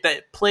bullshit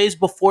that plays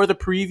before the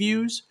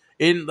previews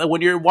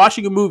when you're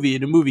watching a movie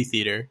in a movie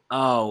theater.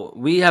 Oh,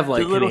 we have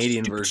like The little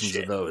Canadian stupid versions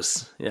shit. of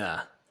those.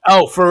 Yeah.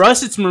 Oh, for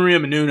us, it's Maria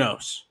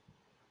Menounos.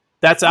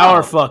 That's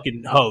our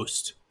fucking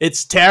host.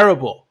 It's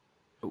terrible.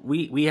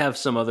 We have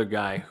some other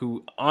guy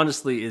who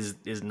honestly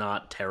is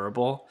not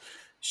terrible.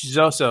 She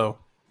was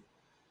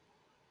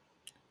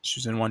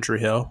in One Tree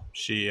Hill.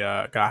 She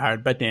got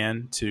hired by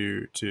Dan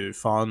to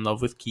fall in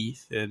love with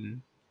Keith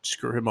and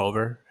screw him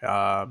over.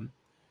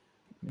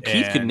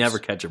 Keith could and, never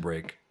catch a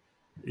break.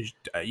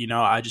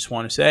 I just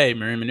want to say,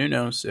 Maria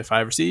Menounos, if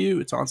I ever see you,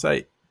 it's on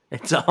site.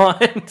 It's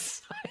on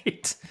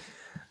site.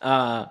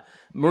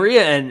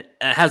 Maria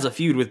has a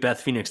feud with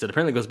Beth Phoenix that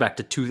apparently goes back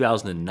to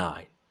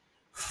 2009.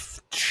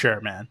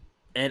 Sure, man.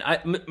 And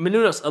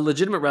Menounos, a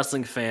legitimate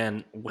wrestling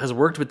fan, has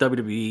worked with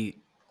WWE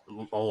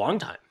a long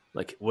time.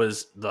 Like,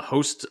 was the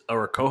host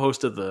or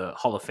co-host of the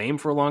Hall of Fame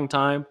for a long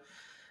time.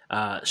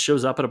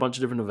 Shows up at a bunch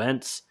of different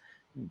events.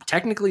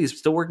 Technically, he's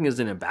still working as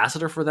an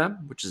ambassador for them,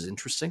 which is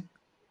interesting.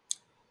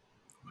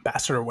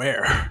 Ambassador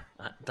where?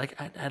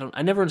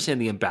 I never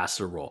understand the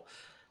ambassador role.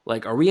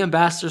 Like, are we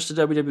ambassadors to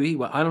WWE?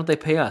 Why don't they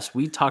pay us?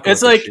 We talk.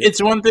 It's about like this shit.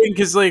 it's one thing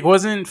because like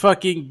wasn't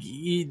fucking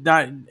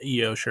not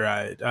Io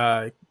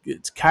Shirai.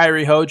 It's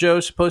Kairi Hojo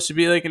supposed to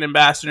be like an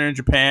ambassador in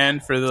Japan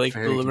for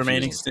the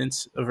remaining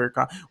stints of her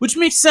which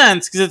makes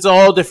sense because it's a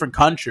whole different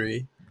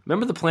country.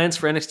 Remember the plans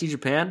for NXT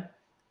Japan?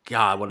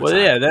 God, what a Well,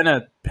 time. yeah, then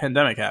a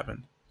pandemic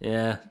happened.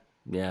 Yeah.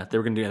 They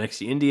were going to do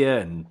NXT India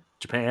and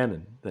Japan,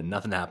 and then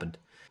nothing happened.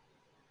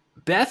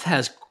 Beth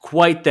has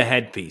quite the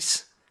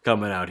headpiece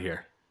coming out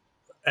here.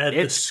 And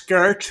the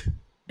skirt.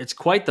 It's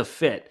quite the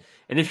fit.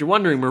 And if you're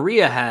wondering,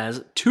 Maria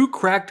has 2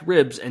 cracked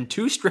ribs and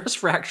 2 stress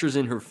fractures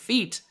in her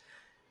feet,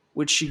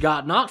 which she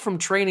got not from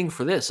training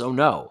for this. Oh,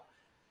 no.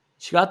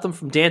 She got them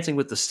from Dancing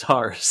with the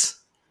Stars.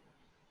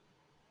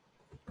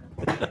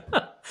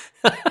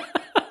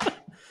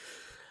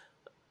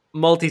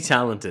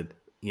 Multi-talented,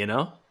 you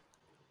know?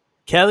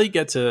 Kelly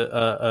gets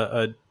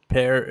a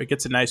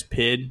nice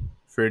pin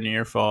for a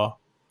near fall.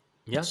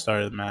 Yeah.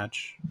 Start of the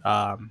match.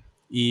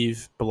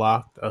 Eve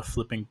blocked a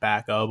flipping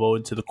back elbow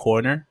into the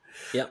corner.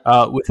 Yep.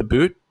 With a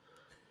boot.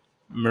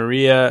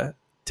 Maria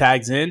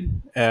tags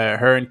in.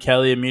 Her and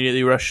Kelly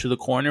immediately rush to the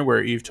corner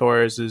where Eve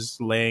Torres is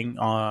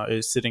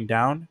sitting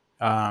down.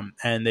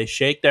 And they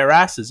shake their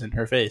asses in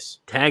her face.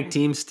 Tag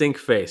team stink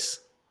face.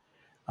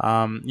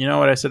 You know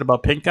what I said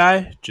about Pink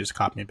Eye? Just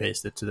copy and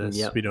paste it to this.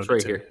 Yep, We don't it's need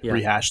right to here. Yeah.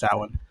 rehash that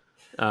one.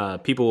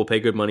 People will pay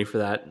good money for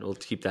that. We'll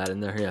keep that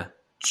in there. Yeah.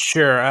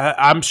 Sure.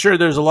 I'm sure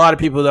there's a lot of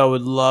people that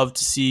would love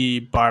to see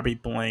Barbie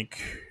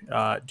Blink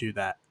do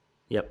that.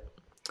 Yep.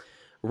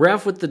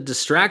 Ref with the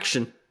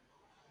distraction.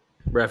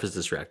 Ref is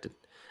distracted.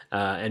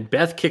 And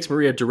Beth kicks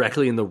Maria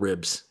directly in the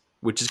ribs,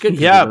 which is good.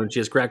 Yeah. She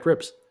has cracked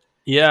ribs.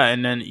 Yeah,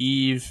 and then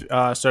Eve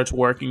starts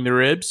working the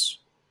ribs.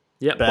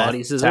 Yep. Beth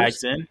Body scissors.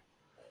 tags in.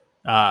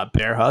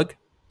 Bear hug.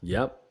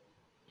 Yep.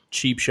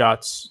 Cheap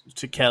shots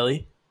to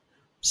Kelly.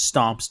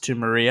 Stomps to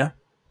Maria.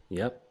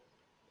 Yep.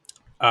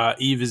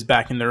 Eve is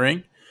back in the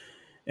ring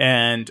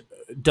and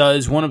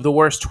does one of the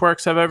worst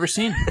twerks I've ever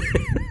seen.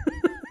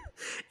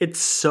 It's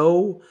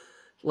so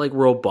like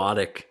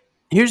robotic.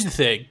 Here's the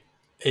thing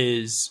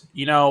is,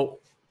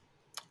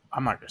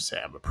 I'm not going to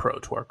say I'm a pro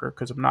twerker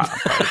because I'm not. I'm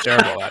probably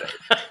terrible at it.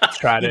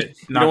 Tried it.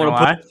 Not going to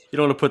lie. You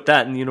don't want to put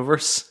that in the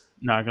universe.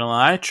 Not going to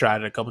lie.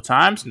 Tried it a couple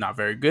times. Not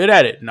very good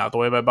at it. Not the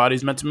way my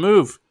body's meant to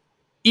move.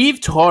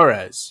 Eve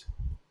Torres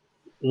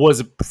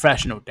was a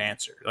professional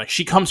dancer. Like,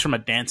 she comes from a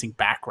dancing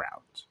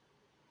background.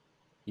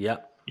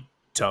 Yep.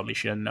 Tell me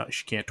she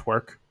can't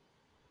twerk.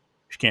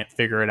 She can't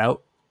figure it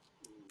out.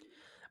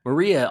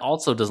 Maria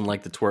also doesn't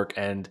like the twerk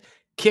and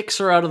kicks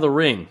her out of the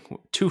ring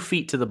 2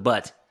 feet to the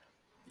butt.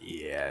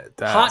 Yeah.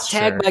 Hot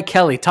tag by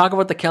Kelly. Talk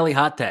about the Kelly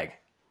hot tag.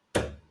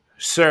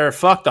 Sir,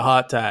 fuck the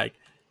hot tag.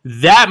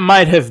 That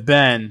might have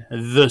been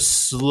the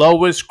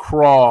slowest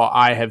crawl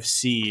I have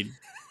seen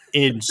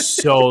in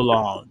so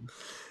long.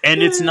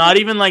 And it's not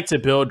even like to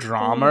build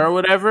drama or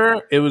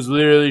whatever. It was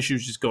literally, she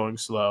was just going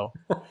slow.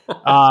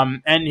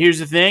 And here's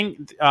the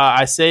thing.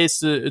 I say it's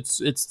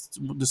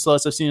the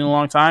slowest I've seen in a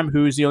long time.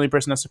 Who's the only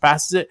person that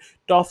surpasses it?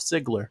 Dolph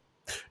Ziggler.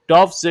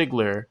 Dolph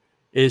Ziggler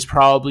is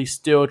probably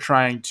still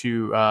trying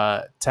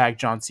to tag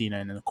John Cena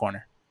in the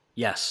corner.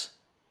 Yes,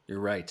 you're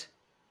right.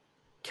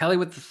 Kelly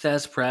with the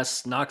Thez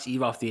press knocks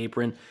Eve off the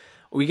apron.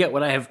 We get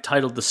what I have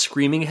titled the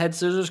screaming head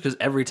scissors because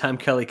every time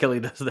Kelly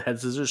does the head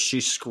scissors, she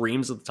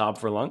screams at the top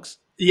of her lungs.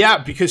 Yeah,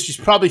 because she's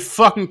probably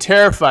fucking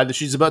terrified that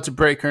she's about to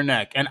break her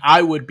neck, and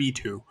I would be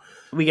too.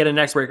 We get a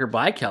neck breaker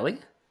by Kelly.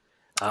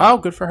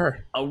 Good for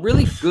her. A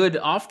really good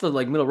off the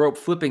middle rope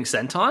flipping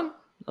senton. I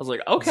was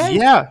like, okay.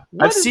 Yeah,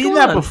 what I've is seen going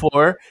that on?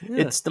 before.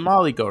 Yeah. It's the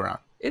Molly go-round.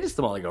 It is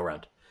the Molly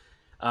go-round.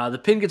 The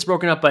pin gets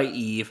broken up by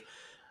Eve.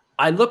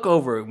 I look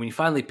over when you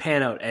finally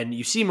pan out, and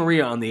you see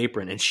Maria on the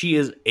apron, and she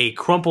is a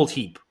crumpled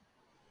heap.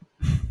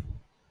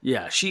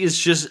 Yeah,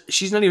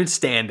 she's not even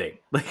standing.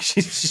 Like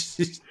she's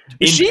Is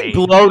in she pain.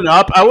 blown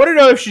up? I want to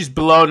know if she's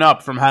blown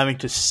up from having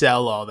to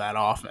sell all that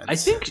offense. I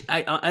think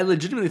I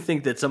legitimately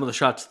think that some of the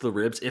shots to the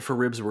ribs, if her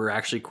ribs were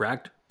actually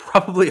cracked,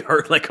 probably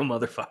hurt like a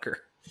motherfucker.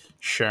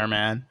 Sure,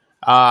 man.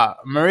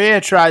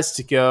 Maria tries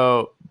to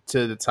go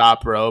to the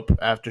top rope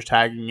after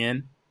tagging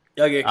in.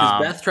 Okay,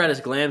 because Beth tried a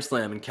glam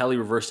slam and Kelly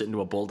reversed it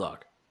into a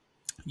bulldog.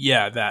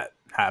 Yeah, that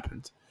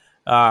happened.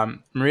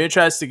 Maria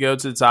tries to go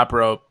to the top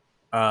rope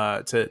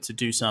to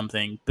do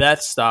something.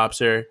 Beth stops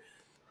her,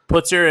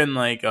 puts her in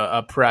like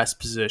a press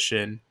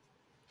position.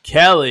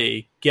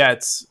 Kelly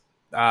gets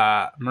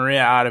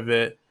Maria out of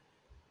it,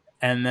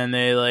 and then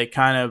they like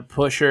kind of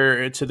push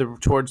her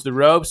towards the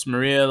ropes.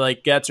 Maria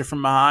like gets her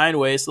from behind,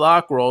 waist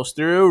lock, rolls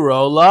through,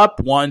 roll up,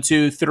 1,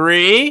 2,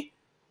 3.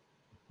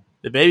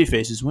 The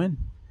babyfaces win.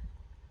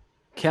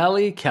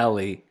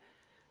 Kelly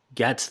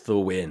gets the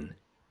win,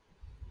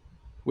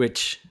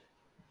 which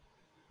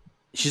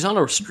she's on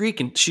a streak,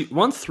 and she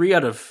won 3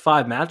 out of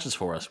 5 matches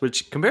for us,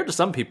 which compared to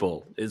some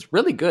people is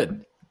really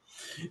good.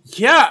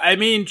 Yeah, I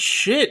mean,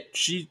 shit.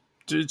 She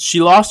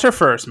lost her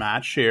first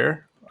match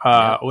here,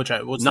 which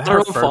was Not her her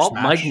own first fault.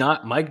 match.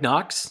 Mike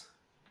Knox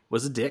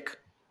was a dick.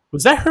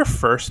 Was that her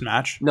first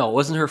match? No, it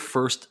wasn't her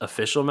first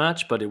official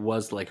match, but it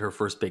was like her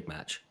first big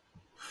match.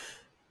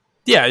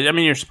 Yeah, I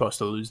mean, you're supposed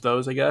to lose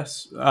those, I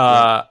guess.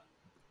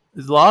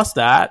 Lost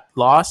that.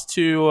 Lost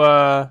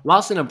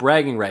Lost in a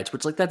bragging rights,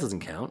 which like that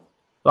doesn't count.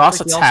 lost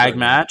Like a the tag All-Star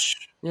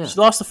match. Yeah. She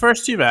lost the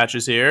first 2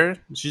 matches here.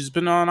 She's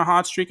been on a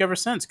hot streak ever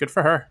since. Good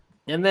for her.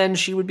 And then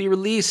she would be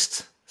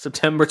released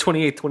September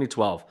 28th,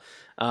 2012.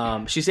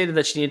 She stated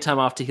that she needed time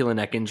off to heal a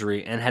neck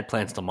injury and had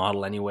plans to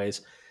model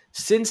anyways.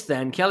 Since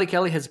then, Kelly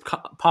has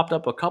popped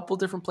up a couple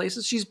different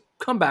places. She's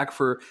come back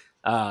for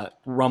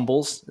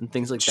rumbles and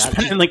things like She's that.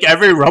 been in like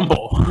every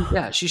Rumble.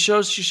 Yeah, she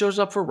shows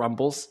up for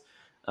rumbles.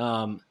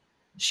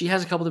 She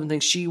has a couple different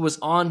things. She was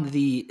on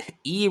the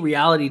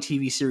reality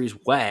TV series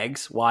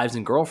Wags, Wives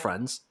and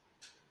Girlfriends.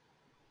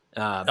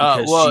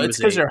 It's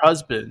because her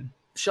husband.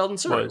 Sheldon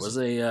Surrey was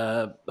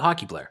a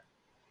hockey player.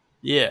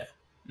 Yeah.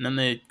 And then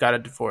they got a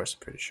divorce, I'm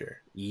pretty sure.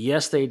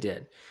 Yes, they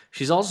did.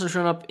 She's also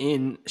shown up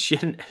in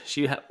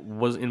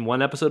was in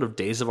one episode of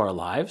Days of Our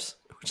Lives,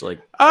 which like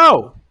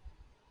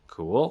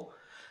cool.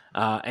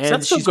 And Is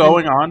that still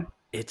going on?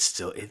 It's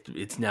still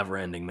it's never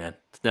ending, man.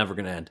 It's never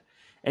gonna end.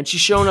 And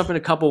she's shown up in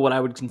a couple what I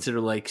would consider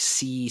like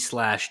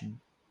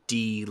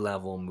C/D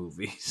level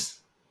movies.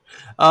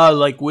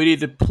 Like Winnie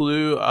the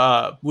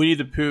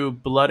Pooh,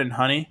 Blood and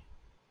Honey.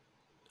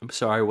 I'm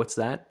sorry, what's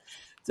that?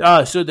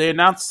 So they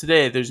announced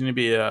today there's going to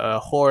be a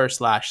horror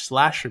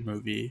slasher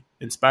movie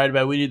inspired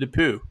by Winnie the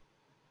Pooh.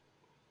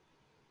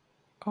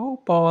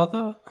 Oh,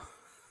 bother.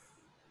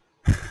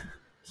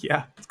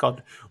 Yeah, it's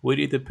called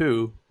Winnie the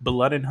Pooh,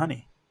 Blood and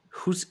Honey.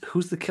 Who's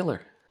the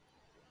killer?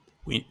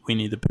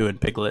 Winnie the Pooh and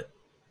Piglet.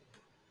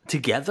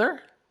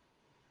 Together?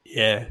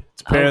 Yeah.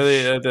 It's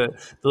apparently the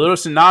little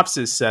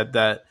synopsis said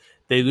that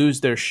they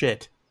lose their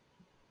shit.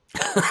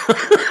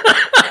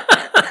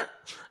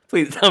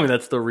 Please tell me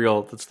that's the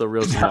real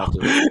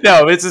synopsis.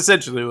 No, it's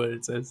essentially what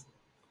it says.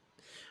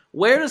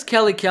 Where does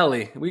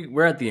Kelly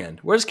we're at the end.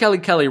 Where does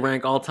Kelly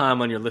rank all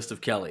time on your list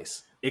of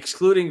Kellys?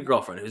 Excluding your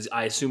girlfriend, who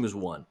I assume is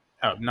 1.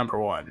 Oh, number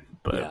 1,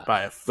 but Yeah.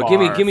 by a far.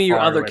 But give me your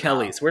far other way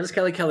Kellys. down. Where does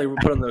Kelly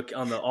put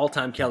on the all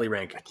time Kelly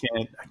ranking?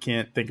 I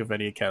can't think of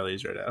any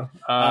Kellys right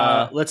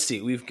now. Let's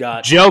see. We've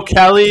got Joe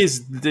Kelly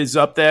is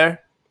up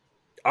there.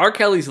 R.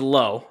 Kelly's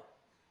low.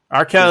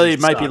 R. Kelly It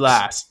might be sucks.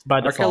 last by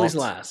R. default. Kelly's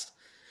last.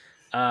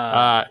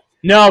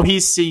 No,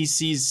 he's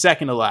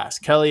second to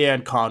last.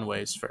 Kellyanne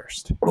Conway's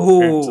first.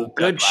 Oh, Dead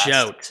good last.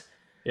 shout.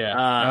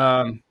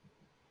 Yeah.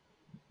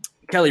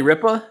 Kelly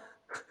Ripa,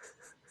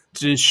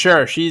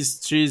 Sure,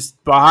 she's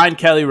behind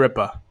Kelly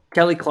Ripa.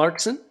 Kelly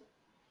Clarkson.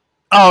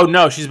 Oh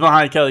no, she's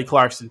behind Kelly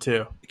Clarkson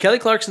too. Kelly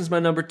Clarkson's my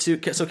number 2.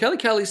 So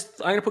Kelly's.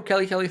 I'm gonna put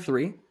Kelly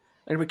 3. I'm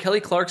gonna put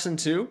Kelly Clarkson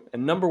 2,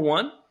 and number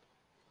 1,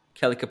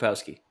 Kelly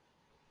Kapowski.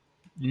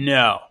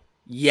 No.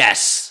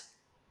 Yes.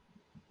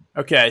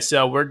 Okay,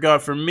 so we're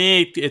going for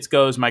me. It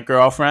goes my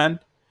girlfriend,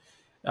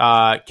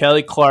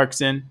 Kelly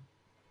Clarkson,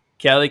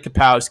 Kelly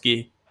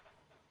Kapowski,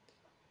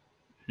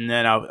 and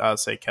then I'll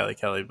say Kelly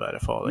by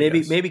default. I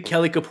guess. Maybe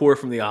Kelly Kapoor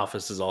from The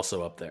Office is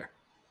also up there.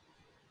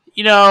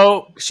 You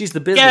know, She's the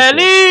business. bitch.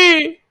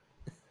 Kelly.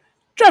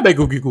 Try my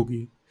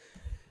cookie.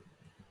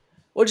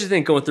 What'd you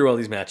think going through all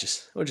these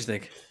matches? What'd you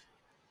think?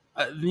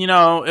 You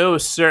know, it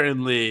was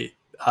certainly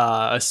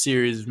a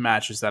series of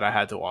matches that I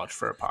had to watch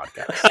for a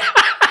podcast.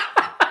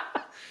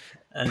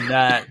 And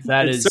that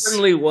It is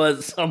certainly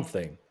was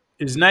something.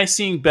 it was nice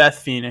seeing Beth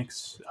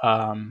Phoenix.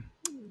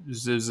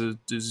 It's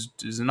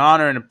an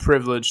honor and a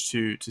privilege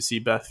to see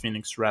Beth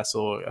Phoenix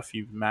wrestle a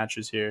few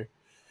matches here.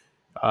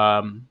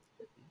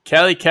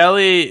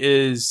 Kelly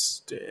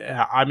is,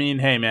 I mean,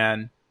 hey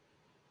man,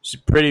 she's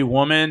a pretty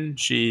woman.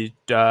 She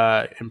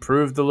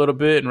improved a little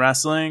bit in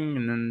wrestling,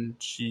 and then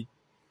she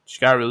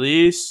got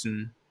released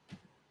and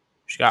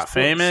she got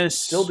famous.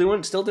 Still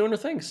doing her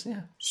things.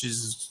 Yeah.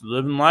 She's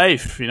living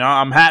life. You know,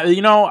 I'm happy.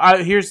 You know,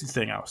 here's the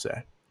thing I'll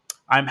say.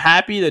 I'm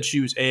happy that she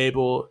was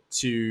able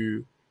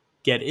to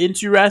get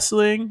into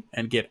wrestling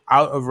and get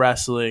out of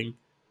wrestling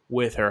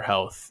with her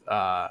health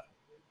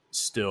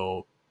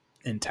still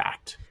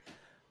intact.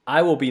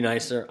 I will be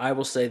nicer. I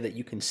will say that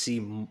you can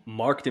see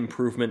marked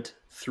improvement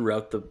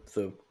throughout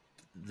the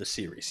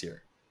series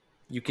here.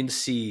 You can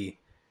see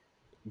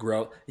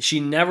growth. She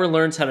never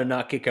learns how to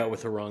not kick out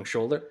with her wrong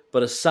shoulder,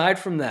 but aside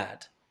from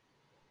that,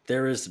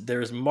 there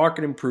is marked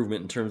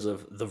improvement in terms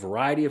of the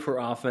variety of her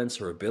offense,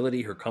 her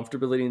ability, her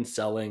comfortability in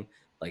selling.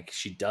 Like,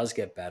 she does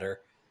get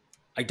better.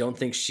 I don't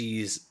think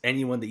she's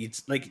anyone that you'd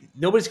like.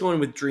 Nobody's going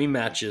with dream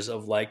matches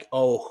of like,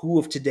 oh, who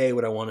of today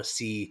would I want to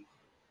see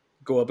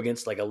go up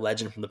against like a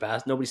legend from the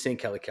past? Nobody's saying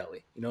Kelly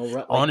Kelly. You know,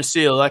 like, I want to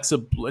see Alexa.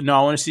 No,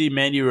 I want to see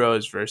Mandy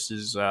Rose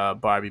versus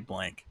Barbie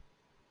Blank.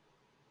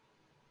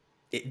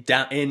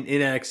 Down in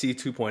NXT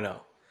 2.0,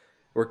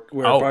 where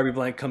Barbie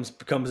Blank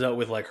comes out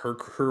with like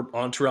her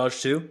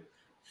entourage too.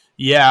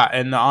 Yeah,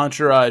 and the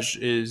entourage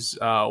is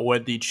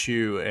Wendy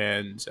Chu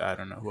and I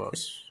don't know who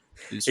else.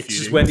 It's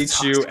just Wendy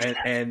Chu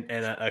and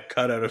a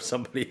cutout of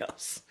somebody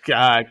else.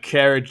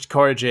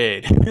 Cora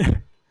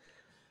Jade.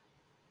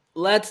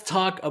 Let's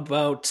talk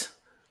about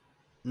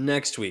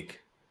next week.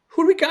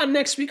 Who do we got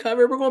next week,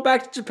 Javier? We're going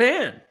back to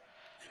Japan.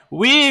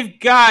 We've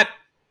got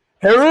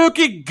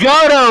Hiroki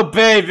Goto,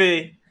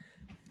 baby.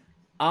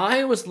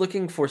 I was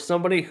looking for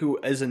somebody who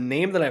is a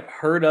name that I've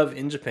heard of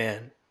in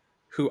Japan,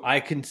 who I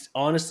can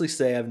honestly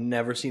say I've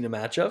never seen a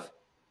match of,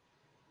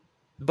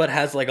 but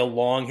has like a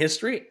long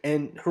history.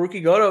 And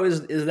Hiroki Goto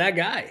is that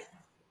guy.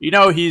 You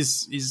know,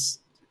 he's.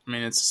 I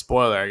mean, it's a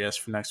spoiler, I guess,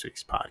 for next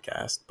week's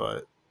podcast,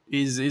 but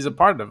he's a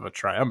part of a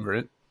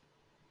triumvirate.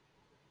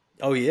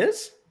 Oh, he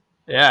is?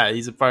 Yeah,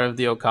 he's a part of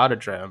the Okada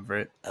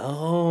triumvirate.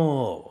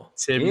 Oh,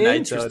 Tim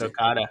Naito and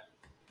Okada.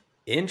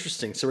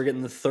 Interesting. So we're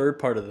getting the third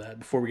part of that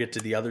before we get to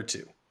the other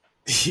two.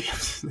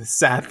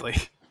 Sadly.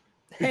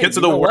 Hey, we get to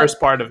the worst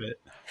part of it.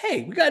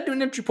 Hey, we got to do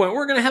an entry point.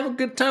 We're going to have a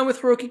good time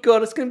with Hiroki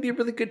Goto. It's going to be a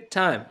really good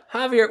time.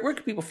 Javier, where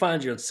can people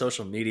find you on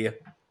social media?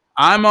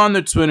 I'm on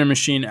the Twitter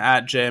machine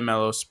at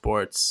JMLO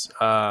Sports.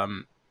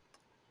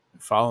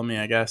 Follow me,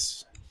 I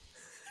guess.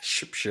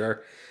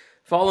 Sure.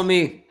 Follow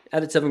me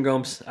at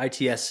 @7gomes,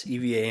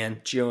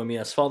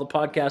 ITSEVANGOMES. Follow the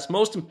podcast,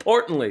 most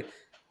importantly,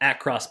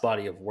 at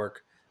Crossbody of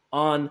Work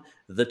on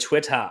the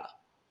Twitter.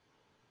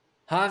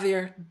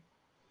 Javier,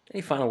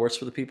 any final words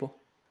for the people?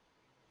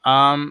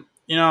 You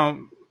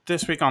know,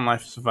 this week on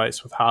Life's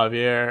Advice with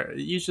Javier,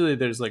 usually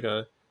there's like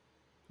a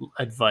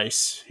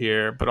advice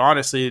here, but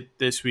honestly,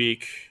 this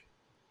week,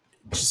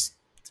 just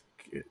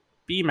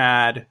be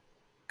mad,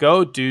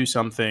 go do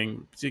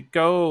something,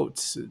 go,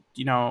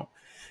 you know,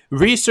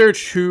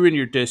 research who in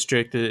your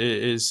district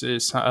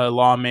is a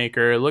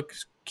lawmaker.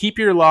 Keep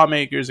your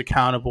lawmakers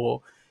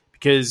accountable,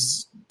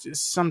 because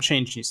some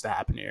change needs to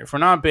happen here. If we're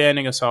not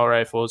banning assault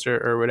rifles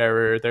or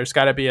whatever, there's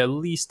got to be at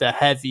least a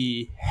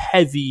heavy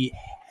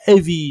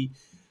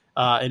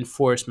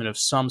enforcement of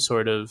some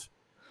sort of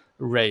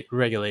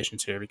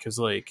regulations here, because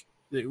like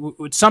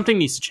something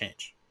needs to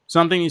change.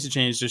 Something needs to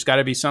change. There's got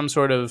to be some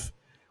sort of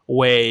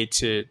way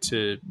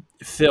to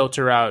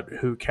filter out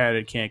who can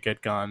and can't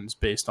get guns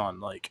based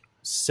on like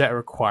set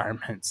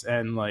requirements,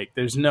 and like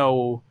there's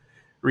no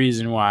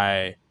reason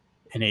why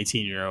an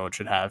 18-year-old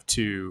should have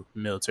 2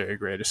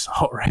 military-grade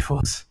assault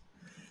rifles.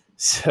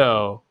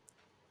 So,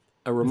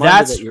 a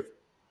reminder that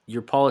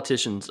your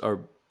politicians are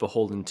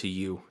beholden to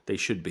you. They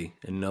should be,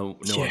 and no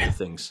other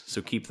things.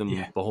 So keep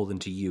them beholden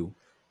to you,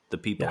 the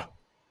people. Yeah.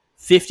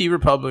 50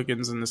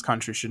 Republicans in this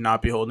country should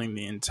not be holding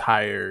the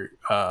entire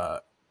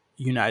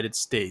United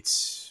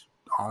States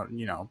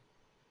on,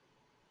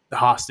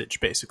 hostage,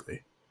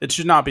 basically. It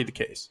should not be the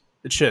case.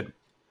 It shouldn't.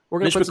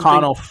 Mitch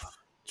McConnell,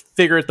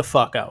 figure it the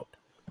fuck out.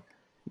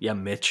 Yeah,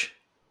 Mitch,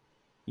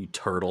 you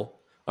turtle.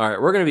 All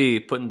right, we're going to be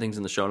putting things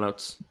in the show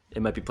notes.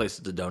 It might be places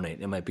to donate.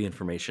 It might be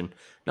information.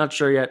 Not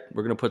sure yet.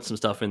 We're going to put some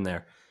stuff in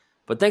there.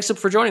 But thanks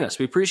for joining us.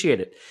 We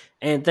appreciate it.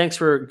 And thanks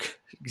for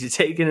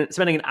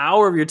spending an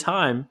hour of your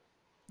time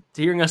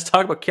hearing us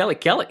talk about Kelly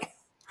Kelly.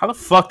 How the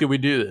fuck did we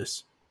do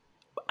this?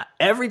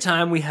 Every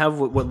time we have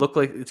what look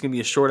like it's going to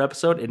be a short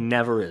episode, it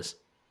never is.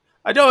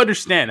 I don't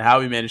understand how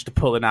we managed to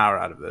pull an hour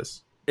out of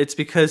this. It's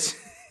because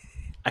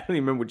I don't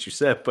even remember what you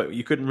said, but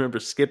you couldn't remember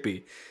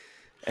Skippy.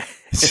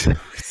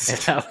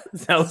 that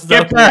was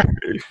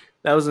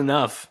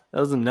enough. That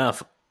was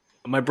enough.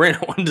 My brain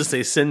wanted to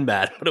say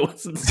Sinbad, but it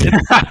wasn't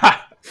Sinbad.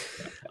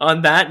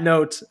 On that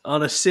note,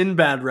 on a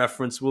Sinbad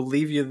reference, we'll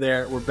leave you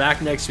there. We're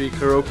back next week.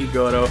 Hiroki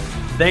Goto.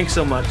 Thanks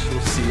so much.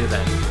 We'll see you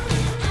then.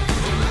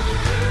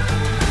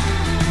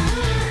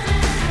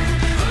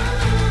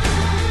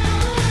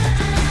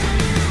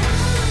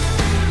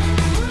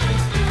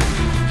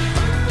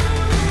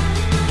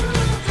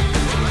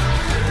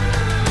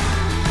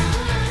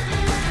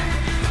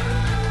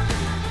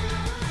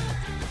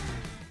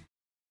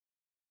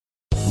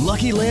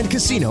 Lucky Land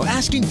Casino,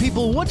 asking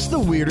people, what's the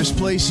weirdest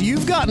place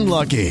you've gotten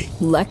lucky?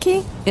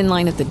 Lucky? In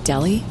line at the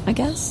deli, I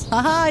guess?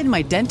 Aha, in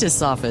my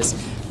dentist's office.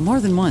 More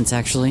than once,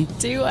 actually.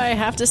 Do I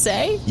have to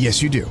say?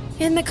 Yes, you do.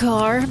 In the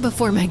car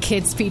before my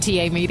kids'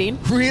 PTA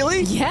meeting.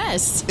 Really?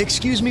 Yes.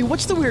 Excuse me,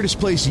 what's the weirdest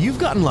place you've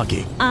gotten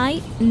lucky?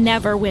 I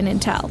never win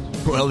and tell.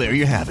 Well, there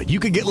you have it. You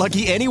can get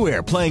lucky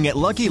anywhere, playing at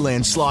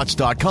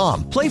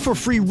LuckyLandSlots.com. Play for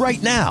free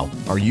right now.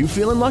 Are you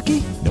feeling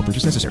lucky? No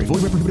purchase necessary.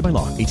 Void where prohibited by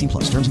law. 18+.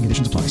 Terms and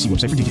conditions apply. See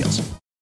website for details.